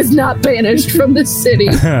who is not banished from this city.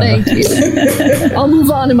 Thank you. I'll move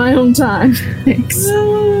on in my own time. Thanks.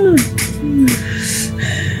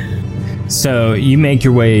 So you make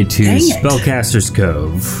your way to Spellcaster's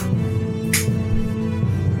Cove.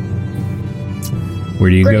 Where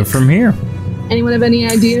do you go from here? Anyone have any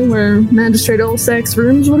idea where Magistrate Olsek's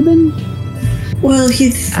rooms would have been? Well,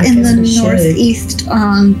 he's in the northeast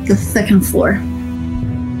on the second floor.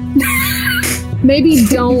 Maybe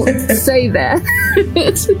don't say that.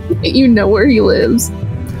 You know where he lives.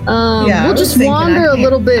 We'll just wander a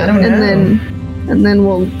little bit and then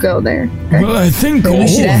we'll go there. Okay? Well, I think all of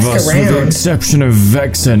us, with the exception of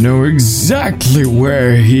Vexa, know exactly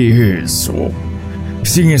where he is. Or,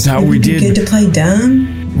 seeing as how we did. Good to play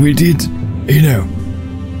dumb. We did,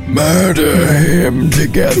 murder him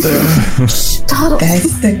together. That's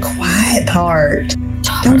the quiet part.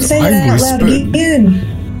 Don't say that out loud again.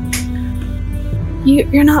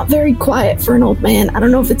 You're not very quiet for an old man. I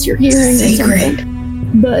don't know if it's your hearing or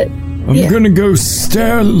something, but I'm gonna go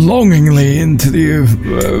stare longingly into the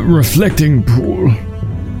reflecting pool.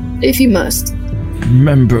 If you must.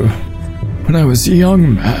 Remember when I was a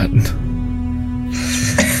young man.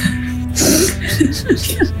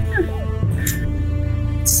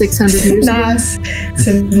 600 years nice. It's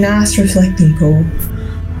a nice reflecting pool.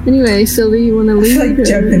 Anyway, Sylvie, you want to leave? I like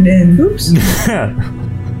jumping in. Oops.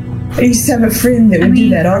 I used to have a friend that would do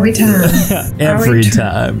that all the time. Every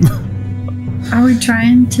time. Are we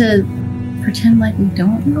trying to pretend like we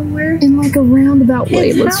don't know where? In like a roundabout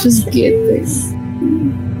way. Let's just get this.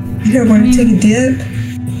 You don't want to take a dip?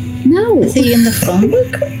 No. Is he in the phone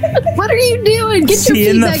book? What are you doing? Get your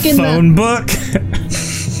feet back in the phone book.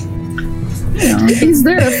 Is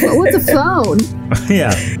there what's a phone?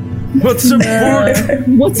 Yeah. What's a book?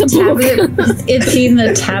 What's a Tablet? book? Is he in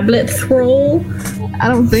the tablet scroll? I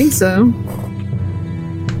don't think so.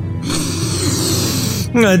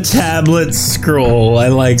 A tablet scroll. I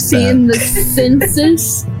like Seeing that. the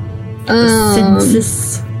census.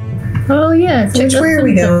 Census. Oh yeah. Which way are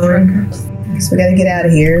we going? So we gotta get out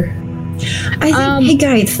of here. I think, hey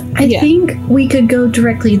guys, I think we could go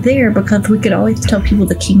directly there because we could always tell people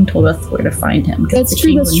the king told us where to find him. That's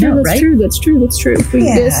true. That's true. That's true. That's true. That's true.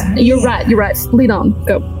 You're right. You're right. Lead on.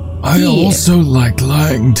 Go. I also like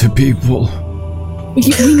lying to people.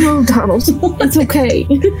 We know, Donald. It's okay.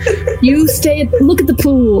 You stay. Look at the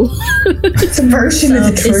pool. It's a version of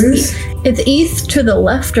the truth. It's east to the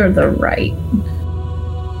left or the right?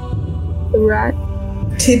 The right.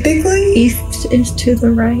 Typically, east is to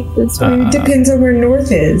the right. That's right. Depends on where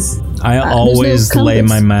north is. I always lay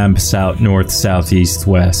my maps out north, south, east,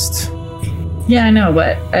 west. Yeah, I know,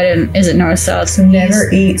 but I didn't. Is it north, south? So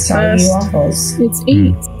never eat soggy waffles. It's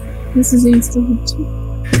east. This is east of the two.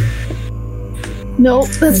 No,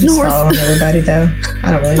 that's north. Following everybody though.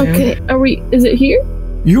 I don't really know. Okay, are we? Is it here?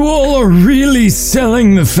 You all are really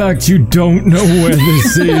selling the fact you don't know where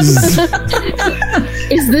this is.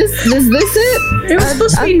 Is this it? It was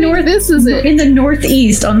supposed to be north. This is it. In the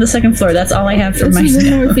northeast on the second floor. That's all I have for my. This is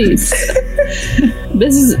the northeast.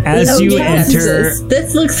 This is as you enter.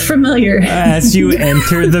 This looks familiar. As you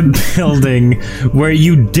enter the building where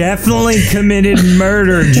you definitely committed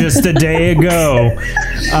murder just a day ago,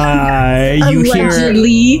 you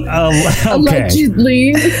Allegedly.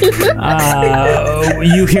 Allegedly.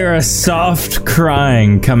 you hear a soft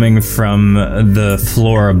crying coming from the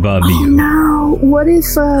floor above you. No! What if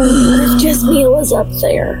just Mila's up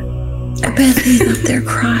there? I bet he's up there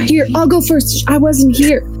crying. Here, I'll go first. I wasn't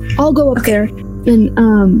here. I'll go up there and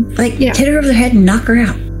hit her over the head and knock her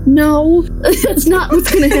out. No, that's not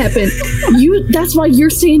what's gonna happen. That's why you're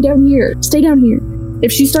staying down here. Stay down here.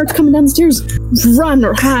 If she starts coming down the stairs, run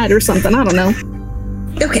or hide or something. I don't know.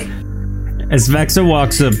 Okay. As Vexa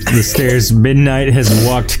walks up the stairs, Midnight has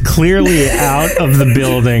walked clearly out of the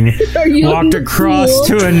building, walked across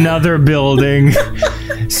to another building,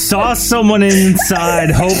 saw someone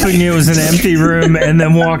inside, hoping it was an empty room, and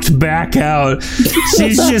then walked back out.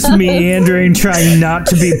 She's just meandering, trying not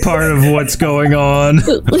to be part of what's going on,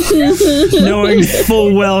 knowing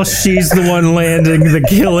full well she's the one landing the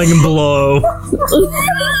killing blow.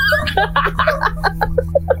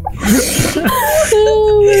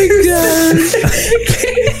 Oh my god.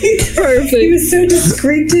 Perfect. He was so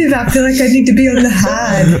descriptive. I feel like I need to be on the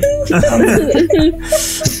hide.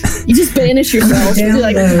 You just banish yourself. You're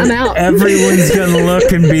like, I'm out. Everyone's gonna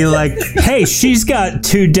look and be like, hey, she's got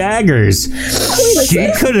 2 daggers.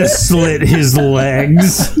 She could have slit his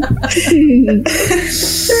legs. They're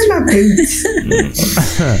my boots.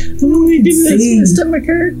 My stomach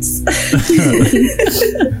hurts.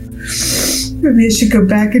 Maybe I should go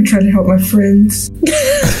back and try to help my friends.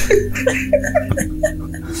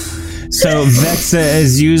 So, Vexa,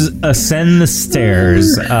 as you ascend the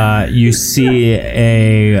stairs, you see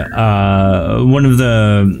one of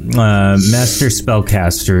the master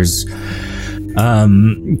spellcasters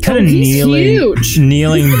kind of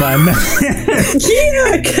kneeling by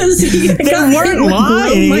yeah, because he weren't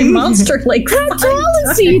lying. My monster how tall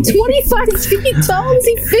is he? 25 feet tall? Does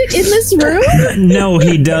he fit in this room? No,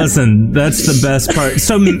 he doesn't. That's the best part.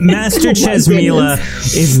 So Master Chesmila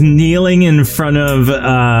is kneeling in front of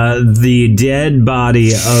the dead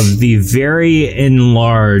body of the very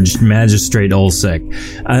enlarged Magistrate Ulsek.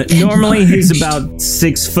 Normally he's about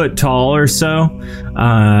 6 foot tall or so,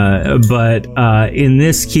 but in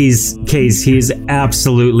this case he's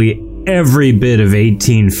absolutely every bit of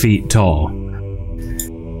 18 feet tall.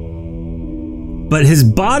 But his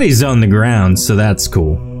body's on the ground, so that's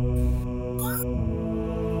cool.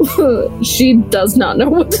 She does not know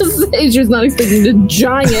what to say. She's not expecting a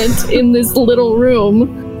giant in this little room.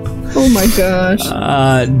 Oh my gosh.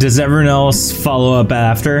 Does everyone else follow up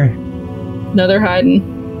after? No, they're hiding.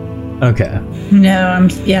 Okay. No,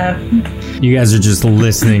 You guys are just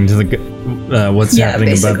listening to the what's happening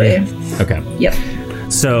basically. above you? Okay. Yep.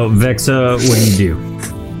 So, Vexa, what do you do?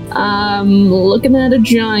 I'm looking at a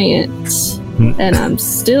giant, and I'm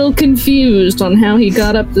still confused on how he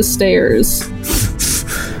got up the stairs.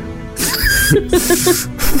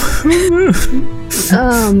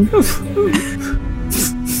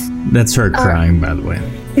 That's her crying, by the way.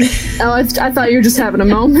 Oh, I thought you were just having a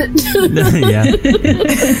moment. Yeah.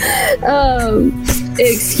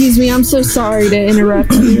 Excuse me, I'm so sorry to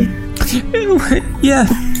interrupt you. Yeah.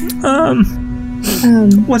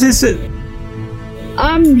 What is it?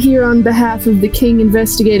 I'm here on behalf of the king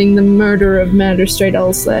investigating the murder of Magistrate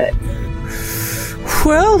Ulsek.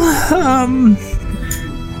 Well,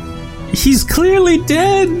 he's clearly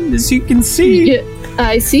dead, as you can see. Yeah,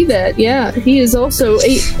 I see that, yeah. He is also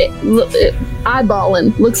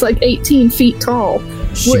eyeballing. Looks like 18 feet tall.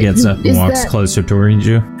 She gets up and walks closer towards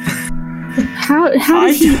you. How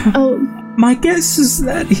did he... Oh... My guess is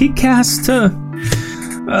that he cast a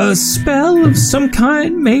spell of some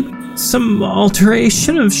kind, maybe some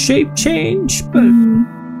alteration of shape change, but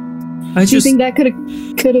Do you think that could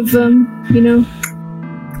have, you know...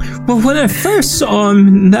 Well, when I first saw him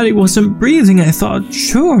and that he wasn't breathing, I thought,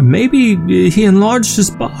 sure, maybe he enlarged his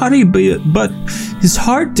body, but his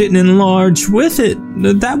heart didn't enlarge with it.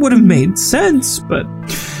 That would have made sense, but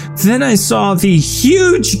then I saw the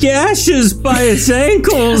huge gashes by his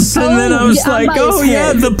ankles, and then I was like, oh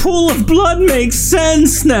yeah, the pool of blood makes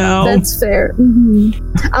sense now. That's fair.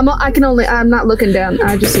 I'm not looking down.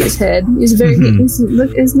 I just see his head. He's he's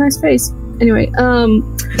a nice face. Anyway, I'm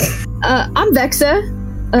Vexa.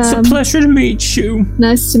 It's a pleasure to meet you.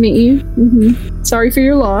 Nice to meet you. Sorry for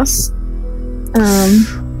your loss.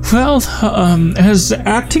 Well, as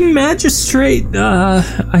acting magistrate, I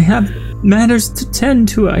have matters to tend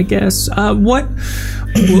to, I guess. What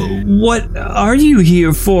are you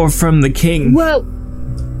here for from the king? Well,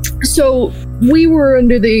 so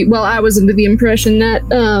I was under the impression that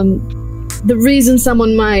the reason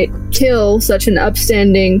someone might kill such an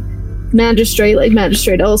upstanding magistrate like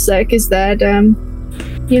Magistrate Ulsek is that,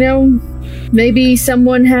 you know, maybe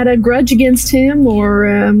someone had a grudge against him, or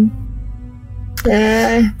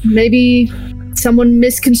maybe someone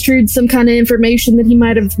misconstrued some kind of information that he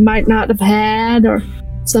might not have had, or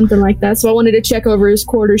something like that. So I wanted to check over his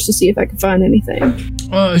quarters to see if I could find anything.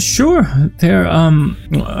 Sure. They're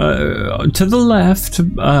to the left,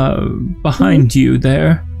 behind you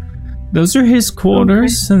there. Those are his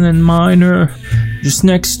quarters, and then mine are just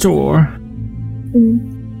next door.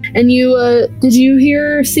 And you, did you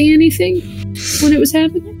hear or see anything when it was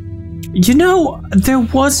happening? You know, there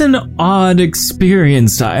was an odd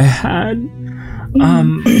experience I had.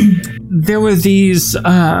 There were these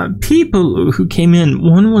people who came in.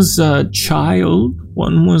 One was a child,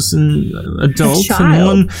 one was an adult, and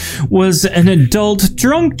one was an adult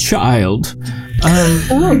drunk child.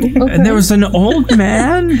 Okay. And there was an old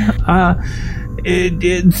man.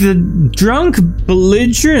 The drunk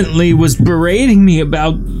belligerently was berating me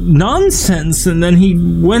about nonsense, and then he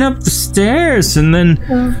went up the stairs, and then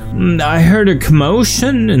I heard a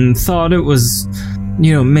commotion and thought it was,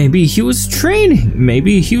 you know, maybe he was training,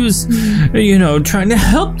 maybe he was, you know, trying to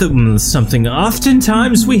help them with something.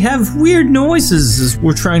 Oftentimes we have weird noises as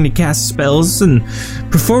we're trying to cast spells and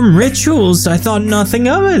perform rituals. I thought nothing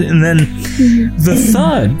of it, and then the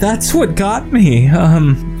thud, that's what got me.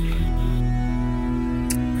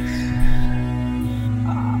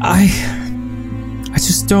 I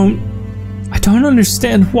just don't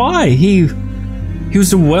understand why. He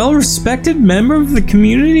was a well-respected member of the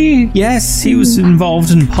community. Yes, he was involved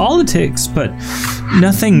in politics, but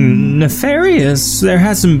nothing nefarious. There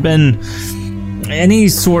hasn't been any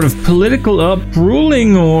sort of political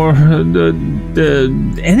upruling or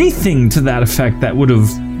anything to that effect that would have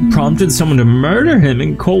prompted someone to murder him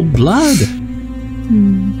in cold blood.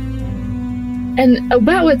 And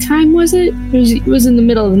about what time was it? It was in the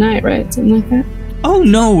middle of the night, right? Something like that? Oh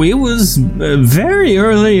no, it was very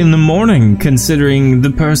early in the morning, considering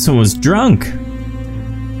the person was drunk.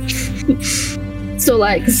 So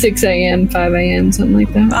like 6 a.m., 5 a.m., something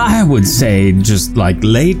like that? I would say just like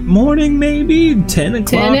late morning, maybe 10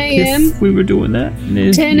 o'clock 10 a.m.? if we were doing that.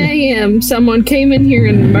 10 a.m., someone came in here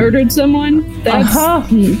and murdered someone? That's...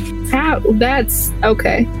 How? That's...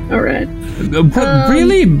 Okay, alright. What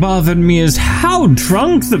really bothered me is how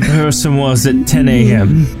drunk the person was at 10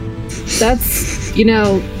 a.m. That's, you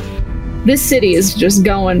know, this city is just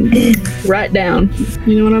going right down.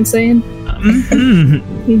 You know what I'm saying?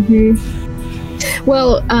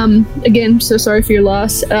 Well, again, so sorry for your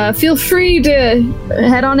loss. Feel free to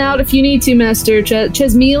head on out if you need to, Master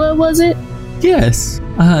Chesmila, was it? Yes,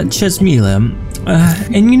 Chesmila.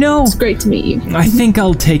 And you know... It's great to meet you. I think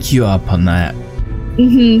I'll take you up on that.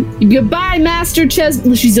 Goodbye, Master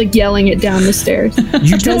She's like yelling it down the stairs.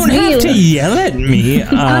 You don't have to yell at me.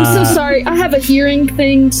 I'm so sorry. I have a hearing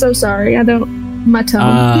thing. So sorry. I don't... My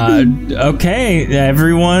tongue. Okay,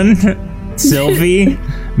 everyone. Sylvie,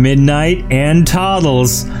 Midnight, and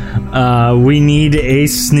Toddles. We need a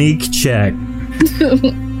sneak check.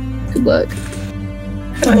 Good luck.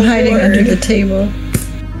 I'm hiding under the table.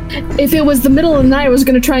 If it was the middle of the night, I was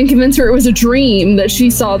going to try and convince her it was a dream that she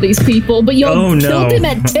saw these people, but y'all killed him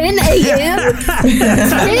at 10 a.m.? 10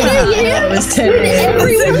 a.m.? It was 10 a.m.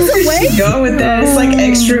 Everyone's awake? Go with that. It's like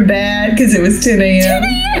extra bad because it was 10 a.m. 10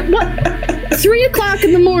 a.m.? What? 3 o'clock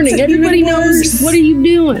in the morning. Everybody knows. What are you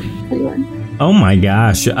doing? Anyway. Oh my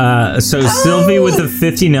gosh. So Sylvie with a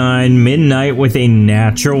 59, Midnight with a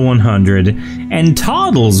natural 100, and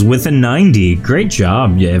Toddles with a 90. Great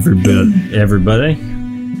job, everybody. Everybody.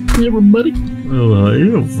 Well,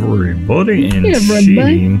 everybody. And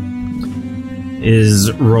Everybody. she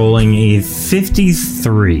is rolling a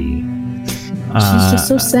 53. She's just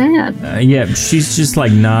so sad. Yeah, she's just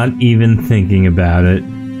like not even thinking about it.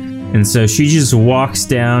 And so she just walks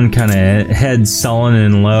down, kind of head sullen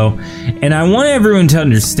and low. And I want everyone to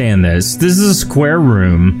understand this. This is a square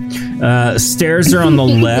room. Stairs are on the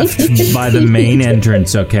left by the main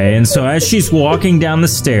entrance, okay? And so as she's walking down the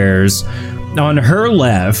stairs, on her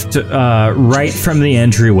left, right from the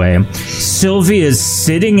entryway, Sylvie is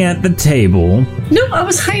sitting at the table. No, I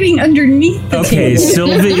was hiding underneath the table. Okay,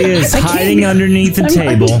 Sylvie is hiding underneath the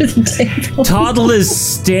table. Under the table. Toddle is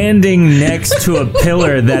standing next to a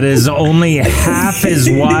pillar that is only half as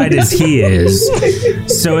wide as he is.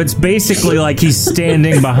 So it's basically like he's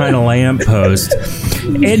standing behind a lamppost.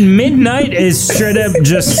 And Midnight is straight up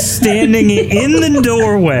just standing in the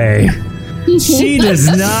doorway. She does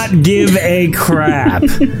not give a crap.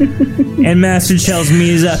 And Master tells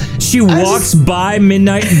Misa, she walks by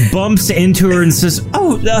Midnight, bumps into her and says,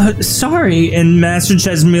 "Oh, sorry." And Master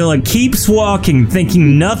Chesmila keeps walking,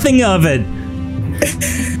 thinking nothing of it.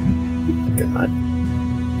 God.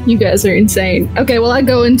 You guys are insane. Okay, well, I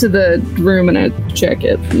go into the room and I check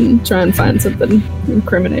it and try and find something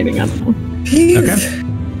incriminating. I don't know. Okay.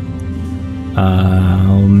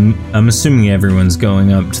 I'm assuming everyone's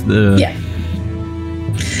going up to the... Yeah.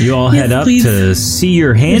 You all head up to see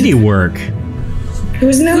your handiwork. There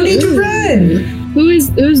was no need to run. Who's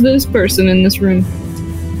this person in this room?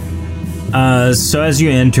 So as you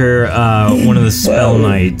enter, one of the spell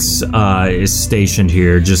knights is stationed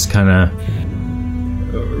here, just kind of...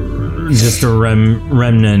 just a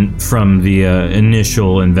remnant from the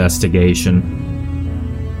initial investigation.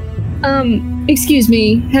 Excuse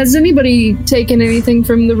me, has anybody taken anything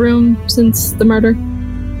from the room since the murder?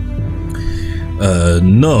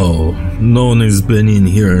 No. No one has been in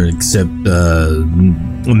here except,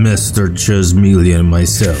 Mr. Chesmelia and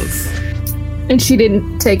myself. And she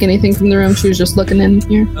didn't take anything from the room, she was just looking in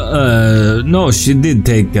here? No, she did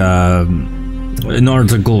take, an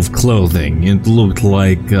article of clothing. It looked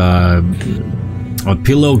like, a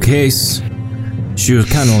pillowcase. She was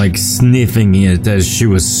kind of like sniffing it as she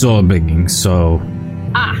was sobbing, so...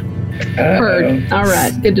 Heard.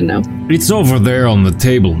 Alright, good to know. It's over there on the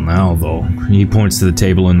table now, though. He points to the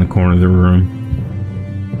table in the corner of the room.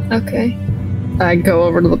 Okay. I go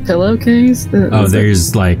over to the pillowcase.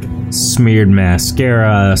 There's like smeared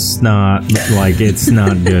mascara, snot, like it's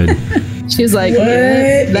not good. She's like, What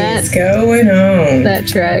is going on? That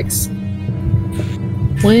tracks.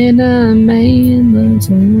 When a man loves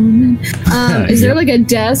a woman. Is there like a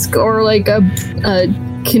desk or like a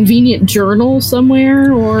convenient journal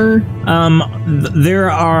somewhere, or?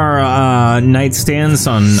 There are nightstands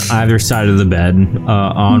on either side of the bed.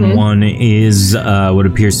 On one is what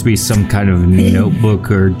appears to be some kind of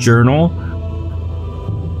notebook or journal.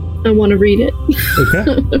 I want to read it. Okay.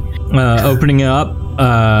 Opening it up,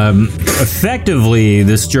 effectively,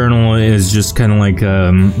 this journal is just kind of like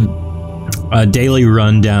a daily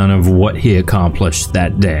rundown of what he accomplished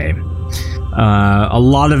that day. A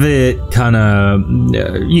lot of it kind of,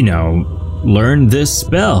 learned this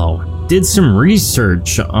spell, did some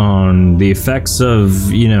research on the effects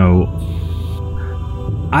of,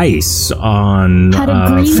 ice on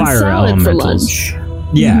fire elementals.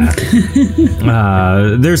 Yeah.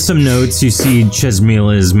 There's some notes you see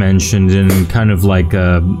Chesmila is mentioned in kind of like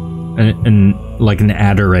an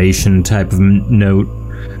adoration type of note.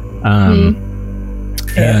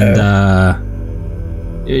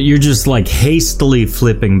 You're just like hastily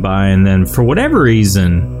flipping by, and then for whatever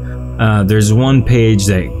reason, there's one page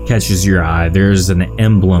that catches your eye. There's an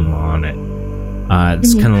emblem on it.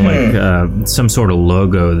 It's kind of like some sort of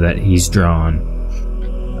logo that he's drawn.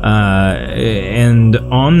 And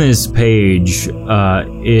on this page,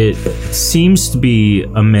 it seems to be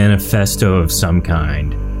a manifesto of some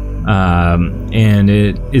kind. And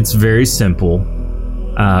it's very simple.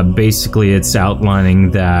 Basically, it's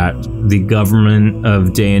outlining that the government of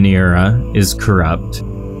Daenerys is corrupt,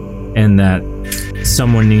 and that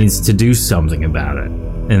someone needs to do something about it,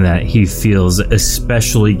 and that he feels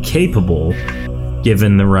especially capable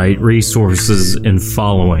given the right resources and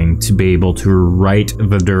following to be able to right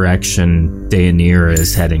the direction Daenerys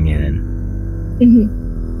is heading in.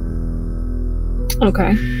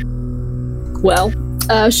 Okay. Well,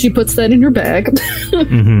 she puts that in her bag.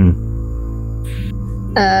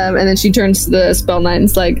 And then she turns to the Spell Knight and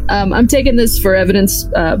is like, I'm taking this for evidence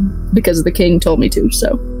because the king told me to,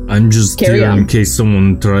 so. I'm just here in case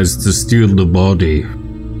someone tries to steal the body.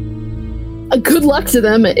 Good luck to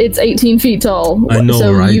them. It's 18 feet tall. I know,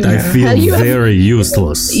 so right? I feel very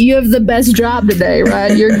useless. You have the best job today,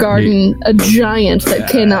 right? You're guarding a giant that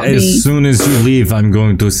cannot be... As soon as you leave, I'm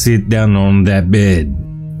going to sit down on that bed.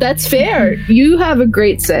 That's fair. You have a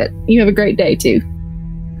great set. You have a great day, too.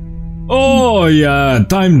 Oh, yeah.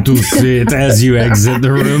 Time to sit as you exit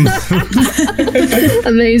the room.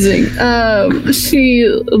 Amazing. She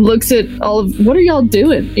looks at all of... What are y'all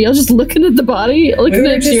doing? Are y'all just looking at the body? Looking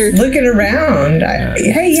looking around.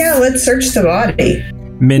 Hey, yeah, let's search the body.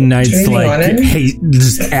 Midnight's like, hey,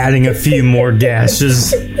 just adding a few more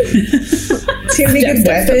gashes. It's gonna be good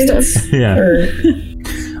weapons. Yeah. Or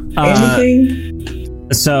anything.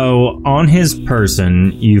 So, on his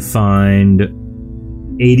person, you find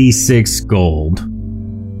 86 gold.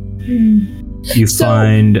 You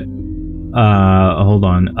find hold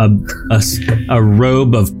on, a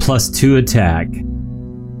robe of +2 attack.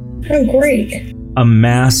 Oh, great. A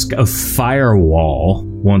mask of firewall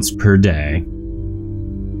once per day.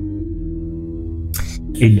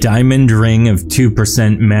 A diamond ring of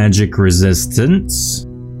 2% magic resistance.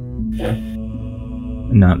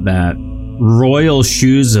 Not that. Royal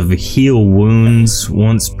shoes of heal wounds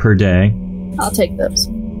once per day. I'll take those.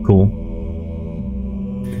 Cool.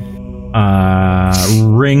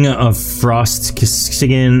 Ring of frost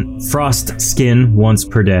skin once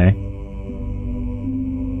per day.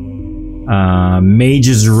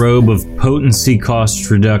 Mage's robe of potency cost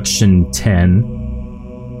reduction 10.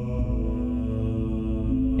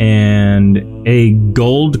 And a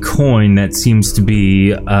gold coin that seems to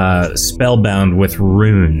be spellbound with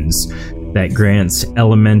runes that grants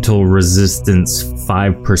elemental resistance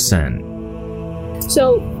 5%.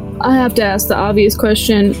 So, I have to ask the obvious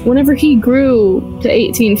question. Whenever he grew to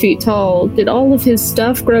 18 feet tall, did all of his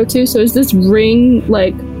stuff grow too? So is this ring,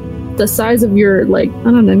 like, the size of your, like, I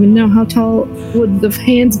don't even know, how tall would the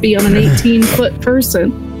hands be on an 18-foot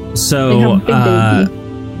person? So,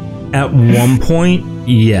 at one point,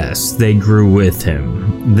 yes, they grew with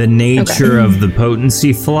him. The nature of the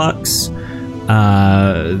potency flux,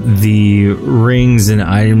 the rings and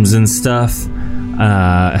items and stuff,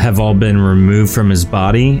 have all been removed from his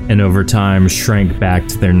body and over time shrank back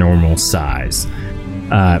to their normal size.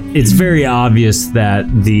 It's very obvious that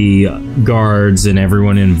the guards and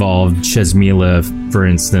everyone involved, Chesmila, for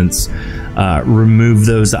instance, removed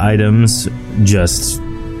those items just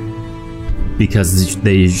because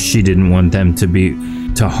she didn't want them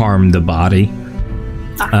to harm the body.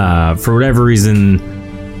 For whatever reason,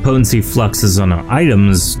 potency fluxes on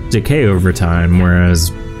items decay over time,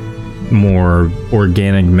 whereas more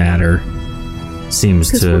organic matter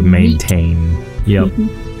seems to maintain. Yep.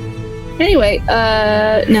 Anyway,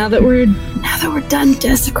 now that we're done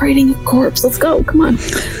desecrating a corpse, let's go. Come on.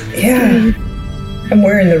 Yeah. I'm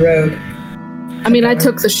wearing the robe. I mean, I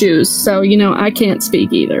took the shoes, so I can't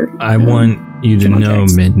speak either. I want you to know,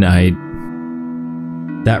 Midnight,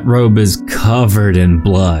 that robe is covered in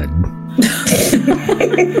blood.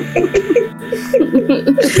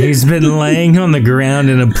 He's been laying on the ground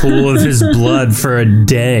in a pool of his blood for a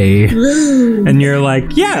day. And you're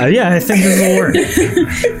like, yeah, I think this will work.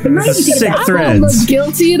 Sick threads. I don't look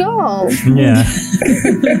guilty at all. Yeah.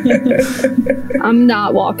 I'm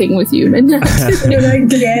not walking with you, Midnight. And I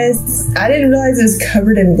guess I didn't realize it was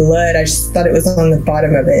covered in blood. I just thought it was on the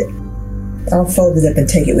bottom of it. I'll fold it up and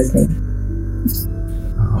take it with me.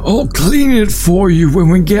 I'll clean it for you when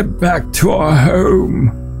we get back to our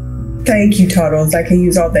home. Thank you, Toddles. I can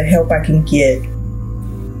use all the help I can get.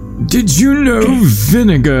 Did you know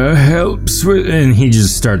vinegar helps with... And he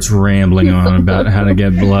just starts rambling on about how to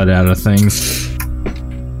get blood out of things.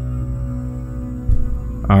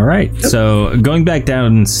 All right, so going back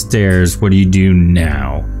downstairs, what do you do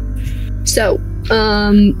now? So,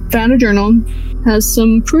 found a journal. Has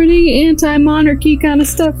some pretty anti-monarchy kind of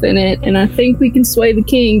stuff in it, and I think we can sway the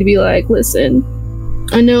king to be like, listen,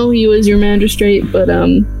 I know he was your magistrate, but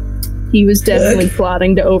he was definitely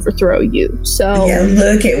plotting to overthrow you. So yeah,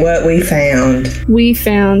 look at what we found. We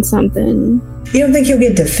found something. You don't think he'll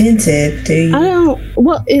get defensive, do you? I don't.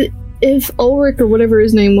 Well, if Ulrich or whatever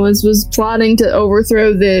his name was plotting to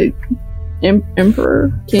overthrow the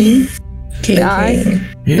emperor, king guy,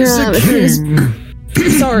 he's a king.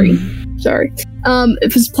 Sorry. Sorry.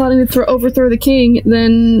 If it's plotting to overthrow the king,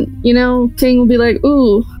 then, king will be like,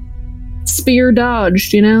 ooh, spear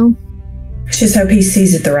dodged, Just hope he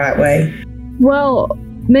sees it the right way. Well,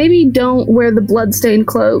 maybe don't wear the bloodstained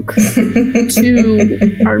cloak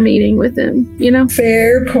to our meeting with him,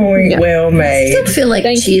 Fair point, well made. I still feel like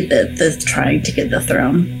she that's trying to get the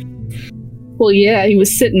throne. Well, yeah, he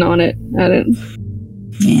was sitting on it. I didn't.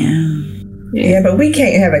 Yeah, but we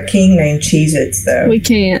can't have a king named Cheez-Its, though. We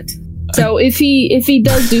can't. So if he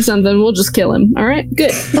does do something, we'll just kill him. All right?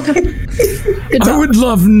 Good. Okay. Good I would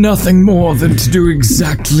love nothing more than to do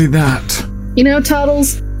exactly that.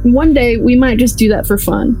 Toddles, one day we might just do that for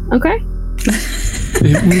fun, okay?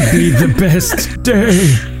 It will be the best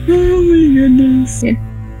day. Oh my goodness. Yeah.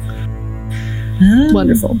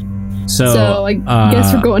 Wonderful. So I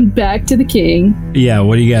guess we're going back to the king. Yeah,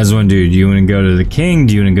 what do you guys want to do? Do you want to go to the king?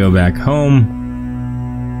 Do you want to go back home?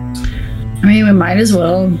 I mean, we might as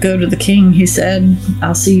well go to the king. He said,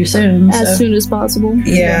 I'll see you soon. As soon as possible.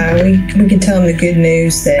 Yeah, we can tell him the good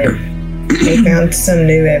news that we found some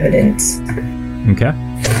new evidence. Okay.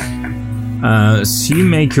 So you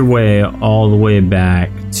make your way all the way back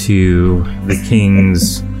to the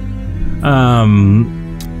king's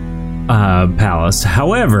palace.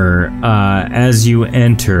 However, as you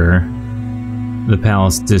enter the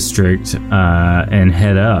palace district and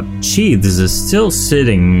head up, Cheez is still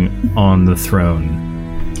sitting on the throne.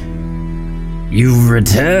 You've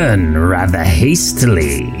returned rather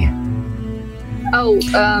hastily. Oh,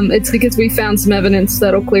 it's because we found some evidence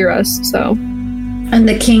that'll clear us, so. And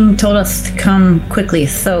the king told us to come quickly,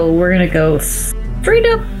 so we're gonna go straight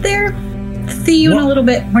up there. See you in a little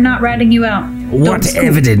bit. We're not ratting you out. What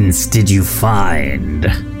evidence did you find?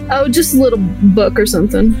 Oh, just a little book or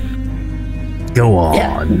something. Go on.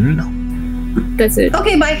 Yeah. That's it.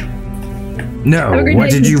 Okay, bye. No, what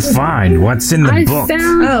did you find? What's in the book?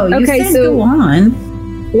 You okay, said so go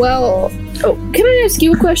on. Well, can I ask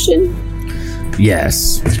you a question?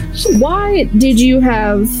 Yes. Why did you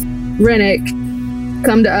have Rennick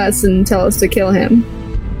come to us and tell us to kill him?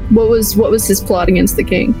 What was his plot against the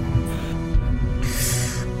king?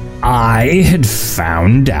 I had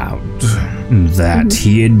found out that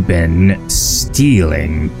he had been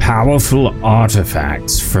stealing powerful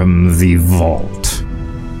artifacts from the vault.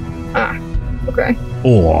 Ah, okay.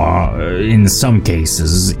 Or, in some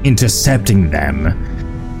cases, intercepting them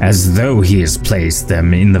as though he has placed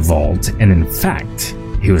them in the vault, and in fact,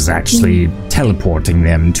 he was actually teleporting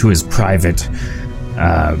them to his private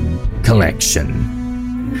collection.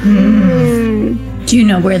 Do you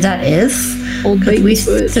know where that is? We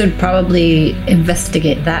should probably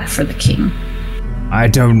investigate that for the king. I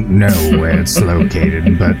don't know where it's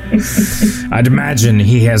located, but I'd imagine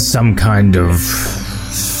he has some kind of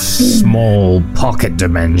small pocket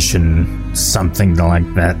dimension, something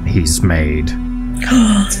like that he's made.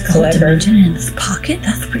 Small dimension in his pocket?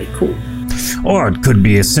 That's pretty cool. Or it could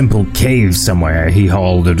be a simple cave somewhere he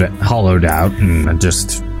hollowed out, and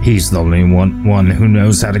just he's the only one who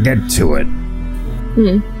knows how to get to it.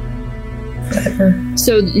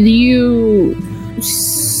 So you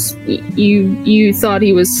thought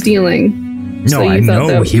he was stealing? No, so I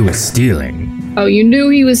know he was stealing. Oh, you knew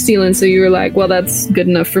he was stealing, so you were like, well, that's good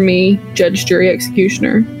enough for me, judge, jury,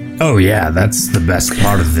 executioner. Oh yeah, that's the best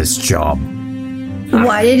part of this job.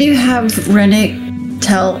 Why did you have Rennick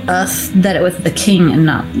tell us that it was the king and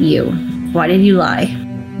not you? Why did you lie?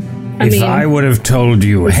 If I would have told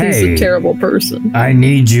you, hey, he's a terrible person, I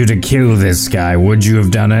need you to kill this guy, would you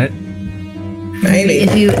have done it? Maybe.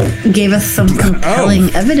 If you gave us some compelling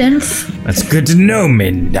evidence. That's good to know,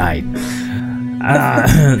 Midnight.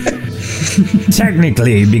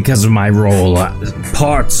 Technically, because of my role,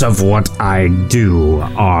 parts of what I do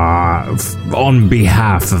are on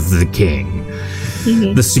behalf of the king.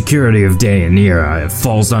 The security of Daenerys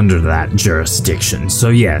falls under that jurisdiction. So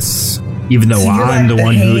yes, even though I'm the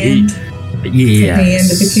one who... Yes. The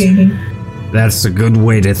hand of the king. That's a good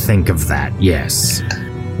way to think of that, yes.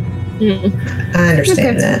 I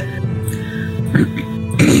understand that.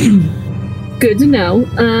 Good to know.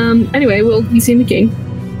 Anyway, we'll be seeing the king.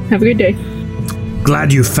 Have a good day.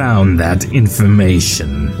 Glad you found that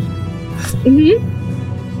information.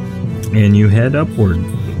 And you head upward.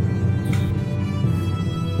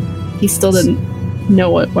 He still didn't know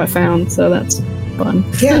what I found, so that's fun.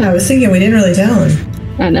 Yeah, I was thinking we didn't really tell him.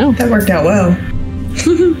 I know. That worked out well.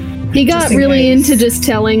 He got really into just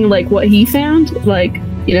telling, like, what he found, like,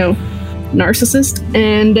 narcissist,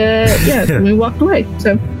 and yeah, we walked away,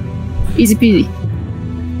 so easy peasy.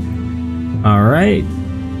 All right,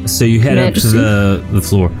 so you head up to the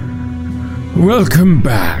floor. Welcome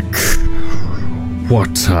back.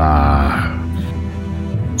 What,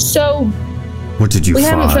 So, what did you we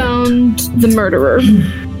find? haven't found the murderer,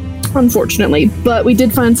 unfortunately, but we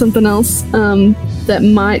did find something else that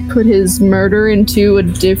might put his murder into a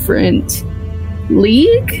different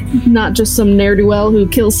league. Not just some ne'er-do-well who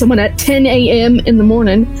kills someone at 10 a.m. in the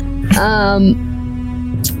morning.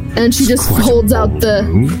 And she just holds out the...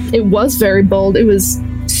 It was very bold. It was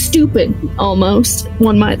stupid, almost,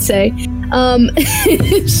 one might say.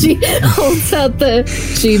 She holds out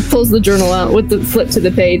she pulls the journal out with the flip to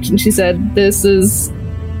the page, and she said, "This is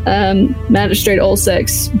Magistrate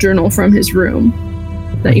Olsek's journal from his room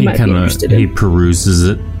that you might be interested in." He peruses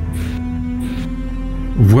it.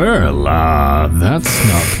 Well, that's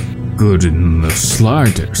not good in the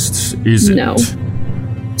slightest, is it? No.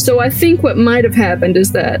 So I think what might have happened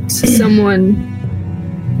is that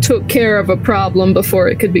someone took care of a problem before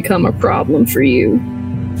it could become a problem for you.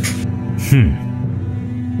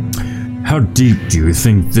 How deep do you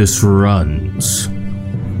think this runs?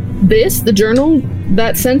 The journal,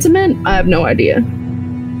 that sentiment, I have no idea.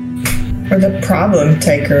 Or the problem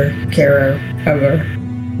taker, carer, over.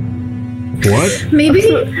 What? Maybe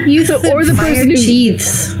you or the fire person who-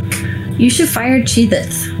 Cheats. You should fire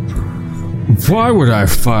Cheats. Why would I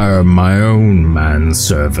fire my own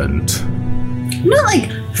manservant? Not like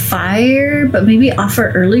fire, but maybe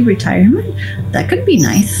offer early retirement. That could be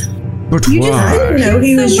nice. But You just- I why? didn't know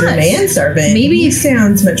he So was your much. manservant. Maybe he if-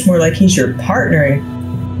 sounds much more like he's your partner.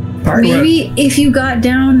 Maybe if you got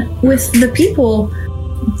down with the people,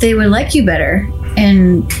 they would like you better,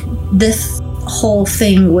 and this whole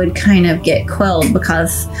thing would kind of get quelled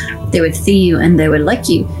because they would see you and they would like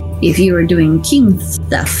you if you were doing king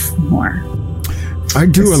stuff more. I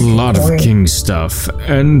do a lot of king stuff,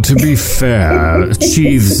 and to be fair,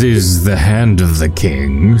 Cheese is the hand of the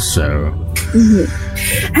king, so...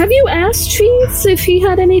 Have you asked Cheese if he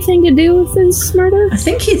had anything to do with this murder? I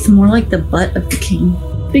think he's more like the butt of the king.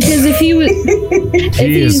 Because if he was...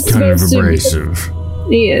 He is kind of abrasive.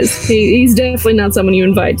 He is. He's definitely not someone you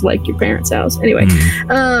invite to, like, your parents' house. Anyway,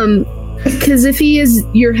 because if he is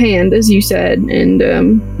your hand, as you said,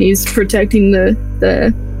 and he's protecting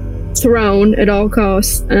the throne at all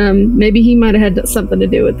costs, maybe he might have had something to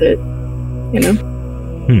do with it, you know?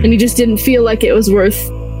 And he just didn't feel like it was worth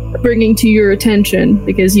bringing to your attention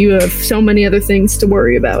because you have so many other things to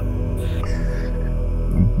worry about.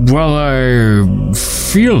 Well, I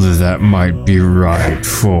feel that might be right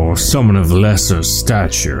for someone of lesser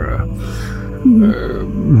stature.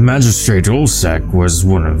 Magistrate Olsek was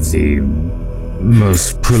one of the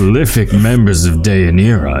most prolific members of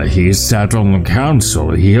Deianira. He sat on the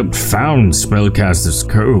council. He helped found Spellcaster's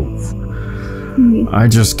Cove. I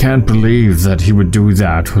just can't believe that he would do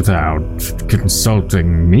that without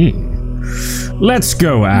consulting me. Let's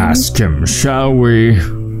go ask him, shall we?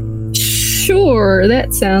 Sure,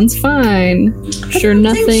 that sounds fine. Sure, I think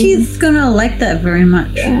nothing he's gonna like that very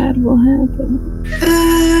much. bad will happen.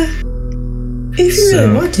 If you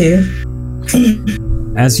really want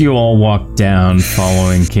to. As you all walk down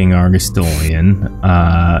following King Argostolian,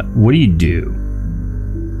 what do you do?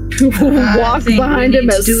 Walk behind him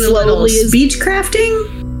as do a little slowly as speech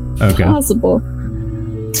crafting. Okay. possible.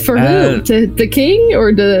 For who? To the king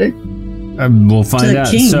or to... We'll find the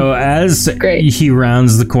out. king. So as Great. he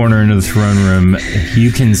rounds the corner into the throne room,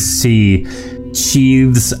 you can see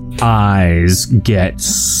Sheath's eyes get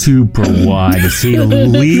super wide as he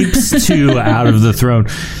leaps out of the throne.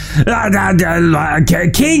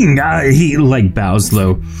 King, he like bows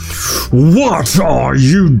low. What are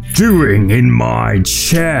you doing in my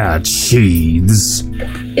chair, Cheese?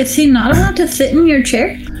 Is he not allowed to sit in your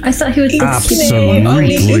chair? I thought he was. Absolutely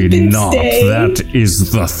not. That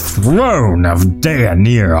is the throne of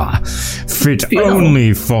Deianira, fit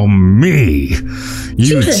only for me.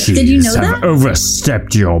 You, Jesus, did you Cheese, know have that?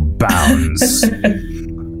 overstepped your bounds. Silly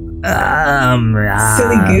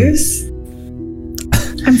goose.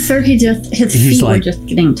 I'm sure his He's feet were like just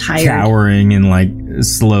getting tired. cowering and like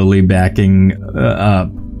slowly backing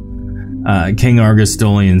up. King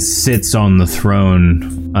Argostolian sits on the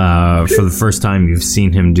throne for the first time you've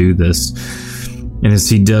seen him do this. And as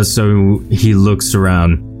he does so, he looks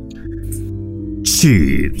around.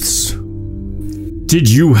 Cheese, did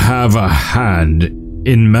you have a hand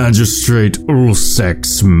in Magistrate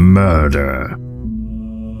Ulsek's murder?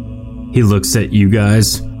 He looks at you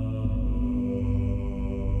guys.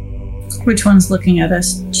 Which one's looking at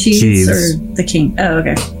us? Cheese Cheese. or the king? Oh,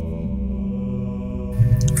 okay.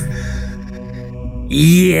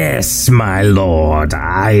 Yes, my lord,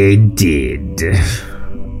 I did.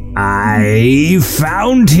 I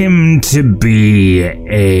found him to be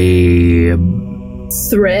a...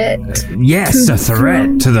 threat? Yes, a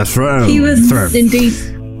threat to the throne. He was Indeed.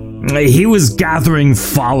 he was gathering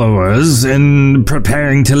followers and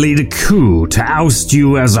preparing to lead a coup to oust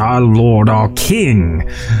you as our lord, our king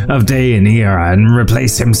of Deianira, and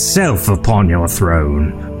replace himself upon your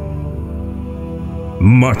throne.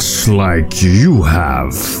 Much like you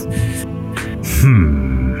have.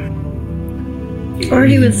 Or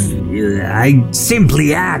he was... I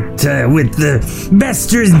simply act with the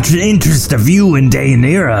best interest of you and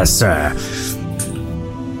Deianira, sir.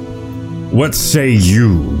 What say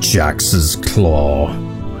you, Jax's Claw?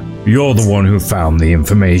 You're the one who found the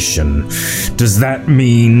information. Does that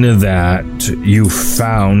mean that you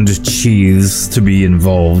found Cheese to be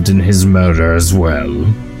involved in his murder as well?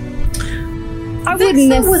 I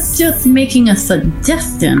was just making a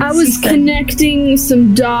suggestion. I was connecting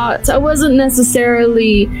some dots. I wasn't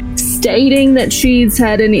necessarily stating that Sheeds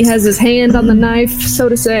has his hand on the knife, so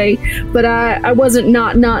to say, but I wasn't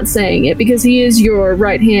not saying it because he is your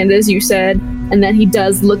right hand, as you said, and that he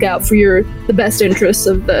does look out for the best interests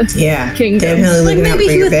of the kingdom. Definitely looking out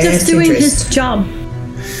for your best just doing his job.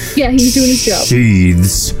 Yeah, he's doing his job.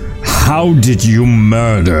 Sheeds, how did you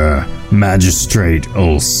murder Magistrate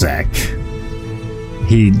Ulsec?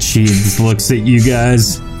 Sheeds looks at you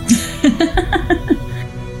guys.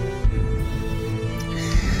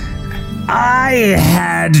 I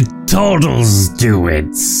had Toddles do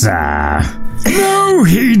it, sir. No,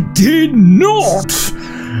 he did not.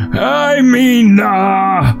 I mean,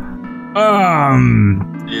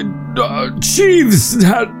 Chiefs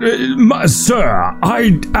had, sir,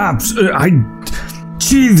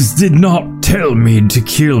 Chiefs did not tell me to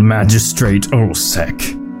kill Magistrate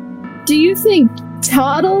Ulsec. Do you think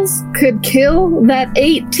Toddles could kill that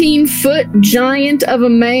 18-foot giant of a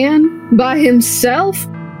man by himself?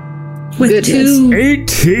 With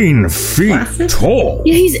 18 feet tall.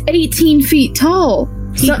 Yeah, he's 18 feet tall.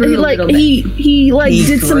 He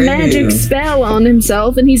did some magic spell on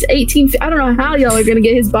himself, and he's 18 feet. I don't know how y'all are gonna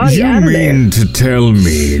get his body out of there. You mean to tell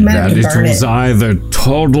me that it was either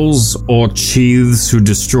Toddles or Cheese who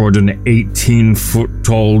destroyed an 18-foot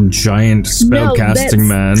tall giant spellcasting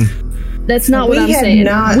man? That's not what I'm saying. We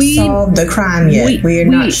have not solved the crime yet. We are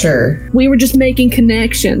not sure. We were just making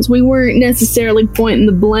connections. We weren't necessarily pointing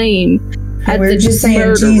the blame at we're the just saying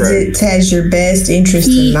murderer. Jesus has your best interest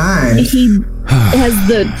in mind. He has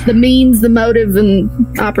the means, the motive, and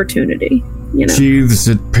opportunity. You know. Cheese,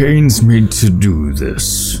 it pains me to do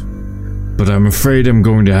this, but I'm afraid I'm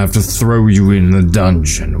going to have to throw you in the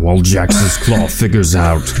dungeon while Jax's Claw figures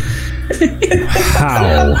out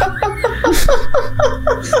how.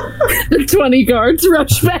 The 20 guards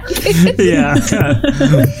rush back in. Yeah.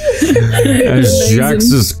 As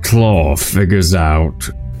Jax's Claw figures out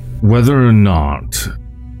whether or not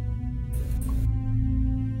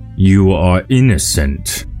you are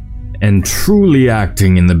innocent and truly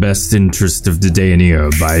acting in the best interest of the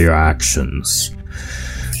Deianira by your actions.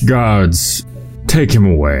 Guards, take him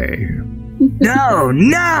away. No,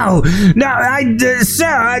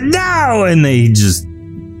 sir, no! And they just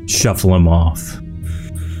shuffle him off.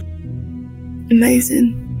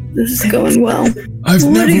 Amazing. This is going well. I've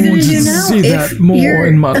What are never you gonna wanted do to now see that if more your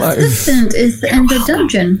in my life. assistant is in the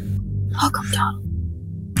dungeon? Welcome, Tom.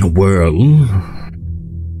 Well,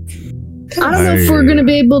 I don't know if we're gonna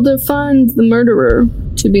be able to find the murderer.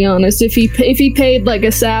 To be honest, if he paid like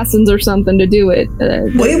assassins or something to do it,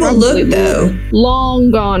 We will look though.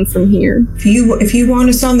 Long gone from here. If you want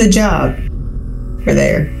us on the job, we're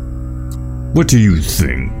there. what do you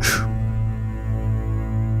think?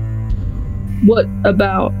 What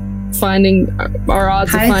about finding our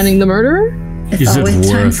odds of Pie? finding the murderer? It's Is it always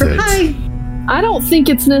time worth for it? pie. I don't think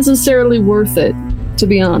it's necessarily worth it, to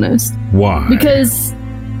be honest. Why? Because,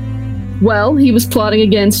 well, he was plotting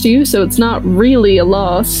against you, so it's not really a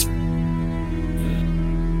loss.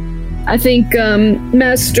 I think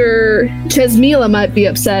Master Chesmila might be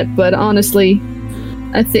upset, but honestly,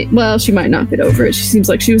 I think, well, she might not get over it. She seems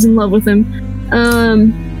like she was in love with him.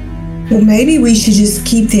 Well, maybe we should just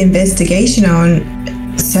keep the investigation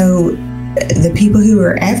on so the people who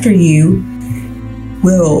are after you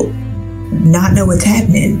will not know what's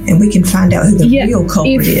happening and we can find out who the real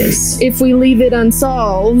culprit is. If we leave it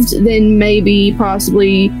unsolved, then maybe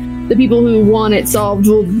possibly the people who want it solved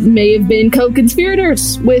may have been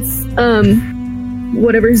co-conspirators with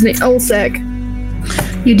whatever his name, Ulsec.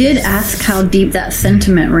 You did ask how deep that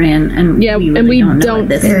sentiment ran, and we don't know.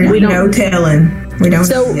 There's no telling. We don't.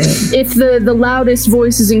 So if the loudest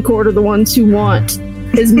voices in court are the ones who want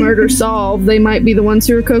his murder solved, they might be the ones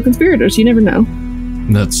who are co-conspirators. You never know.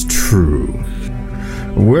 That's true.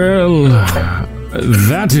 Well,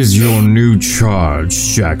 that is your new charge,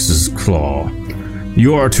 Jax's Claw.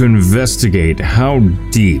 You are to investigate how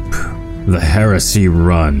deep the heresy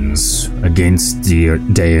runs against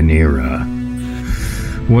Deianira.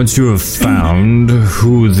 Once you have found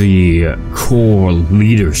who the core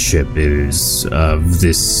leadership is of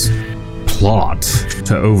this plot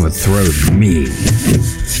to overthrow me,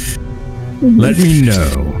 let me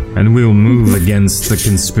know, and we will move against the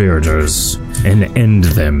conspirators and end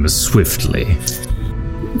them swiftly.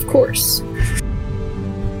 Of course.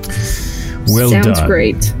 Well Sounds done.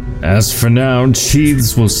 great. As for now,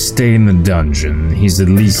 Cheese will stay in the dungeon. He's at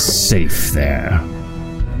least safe there.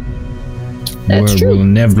 That's Word true. will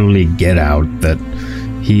inevitably get out that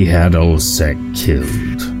he had Olsek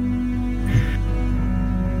killed.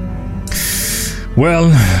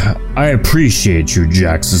 Well, I appreciate you,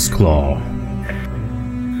 Jax's Claw.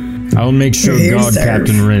 I'll make sure God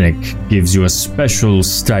Captain Rennick gives you a special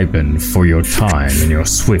stipend for your time and your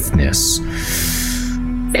swiftness.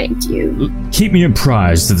 Thank you. Keep me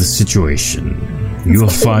apprised of the situation. You'll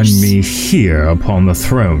find me here upon the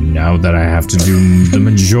throne now that I have to do the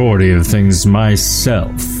majority of things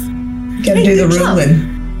myself. Gotta do the ruling.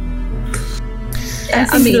 I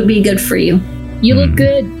think it'll be good for you. You look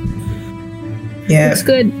good. Yeah, Looks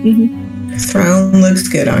good. Mm-hmm. throne looks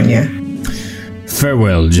good on you.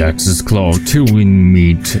 Farewell, Jax's Claw, till we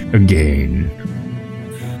meet again.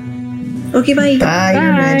 Okay, bye. Bye,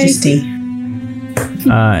 Your Bye. Majesty.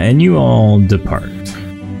 And you all depart.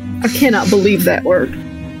 I cannot believe that word. I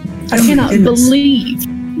Oh my cannot goodness. believe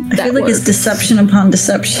I that feel like word. it's deception upon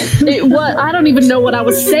deception. I don't even know what I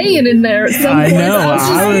was saying in there at some I point. know, I was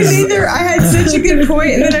just I didn't either. I had such a good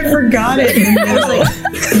point, and then I forgot it. In the middle.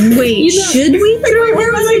 Wait, You know- should we throw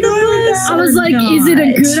where was I going with that? I was like, is it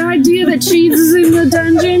a good idea that Cheese is in the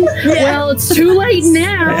dungeon? Well, it's too late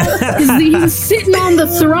now because he's sitting on the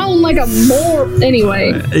throne like a more.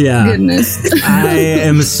 Anyway, Yeah. goodness. I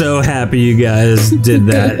am so happy you guys did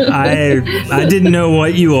that. I didn't know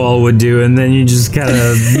what you all would do, and then you just kind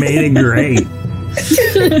of made it great.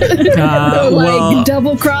 Like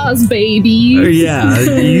double cross, baby. Yeah,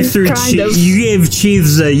 you threw Kind of. you gave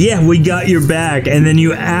Chiefs a yeah, we got your back, and then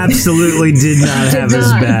you absolutely did not have his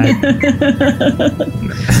not. back.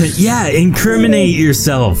 Yeah, incriminate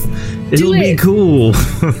yourself. It'll be it. cool.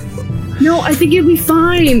 No, I think it'd be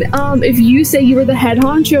fine. If you say you were the head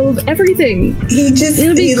honcho of everything, He just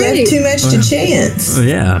It'll be he left great. too much to chance.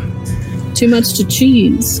 Yeah. too much to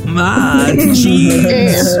cheese.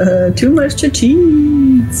 Cheese. Too much to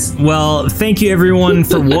cheese. Well, thank you everyone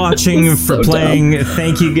for watching, for So playing.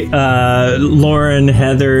 Thank you, Lauren,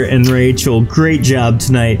 Heather, and Rachel. Great job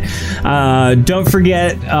tonight. Don't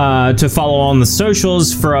forget to follow on the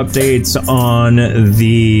socials for updates on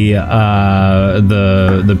the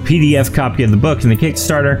PDF copy of the book and the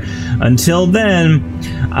Kickstarter. Until then,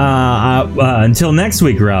 until next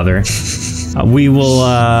week, rather. We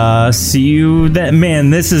will see you then. Man,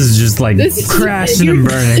 this is just like crashing and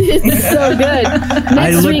burning. It's so good.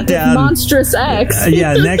 Next looked week down- with Monstrous X.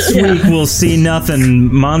 Yeah, next week we'll see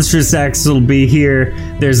nothing. Monstrous X will be here.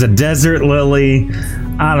 There's a desert lily.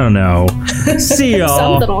 I don't know. See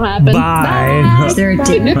y'all. Something will happen. Bye. Is there a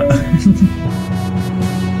date?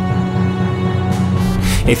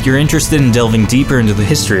 If you're interested in delving deeper into the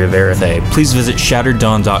history of Erethe, please visit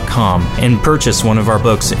shattereddawn.com and purchase one of our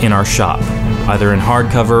books in our shop, either in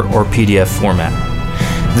hardcover or PDF format.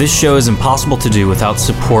 This show is impossible to do without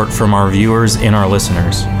support from our viewers and our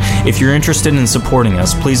listeners. If you're interested in supporting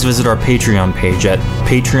us, please visit our Patreon page at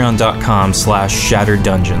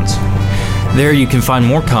patreon.com/shattereddungeons. There you can find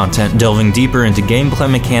more content delving deeper into gameplay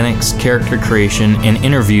mechanics, character creation, and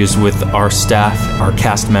interviews with our staff, our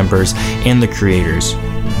cast members, and the creators.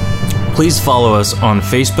 Please follow us on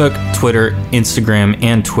Facebook, Twitter, Instagram,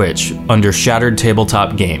 and Twitch under Shattered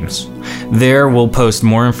Tabletop Games. There we'll post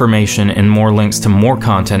more information and more links to more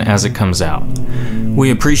content as it comes out.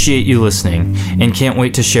 We appreciate you listening and can't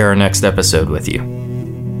wait to share our next episode with you.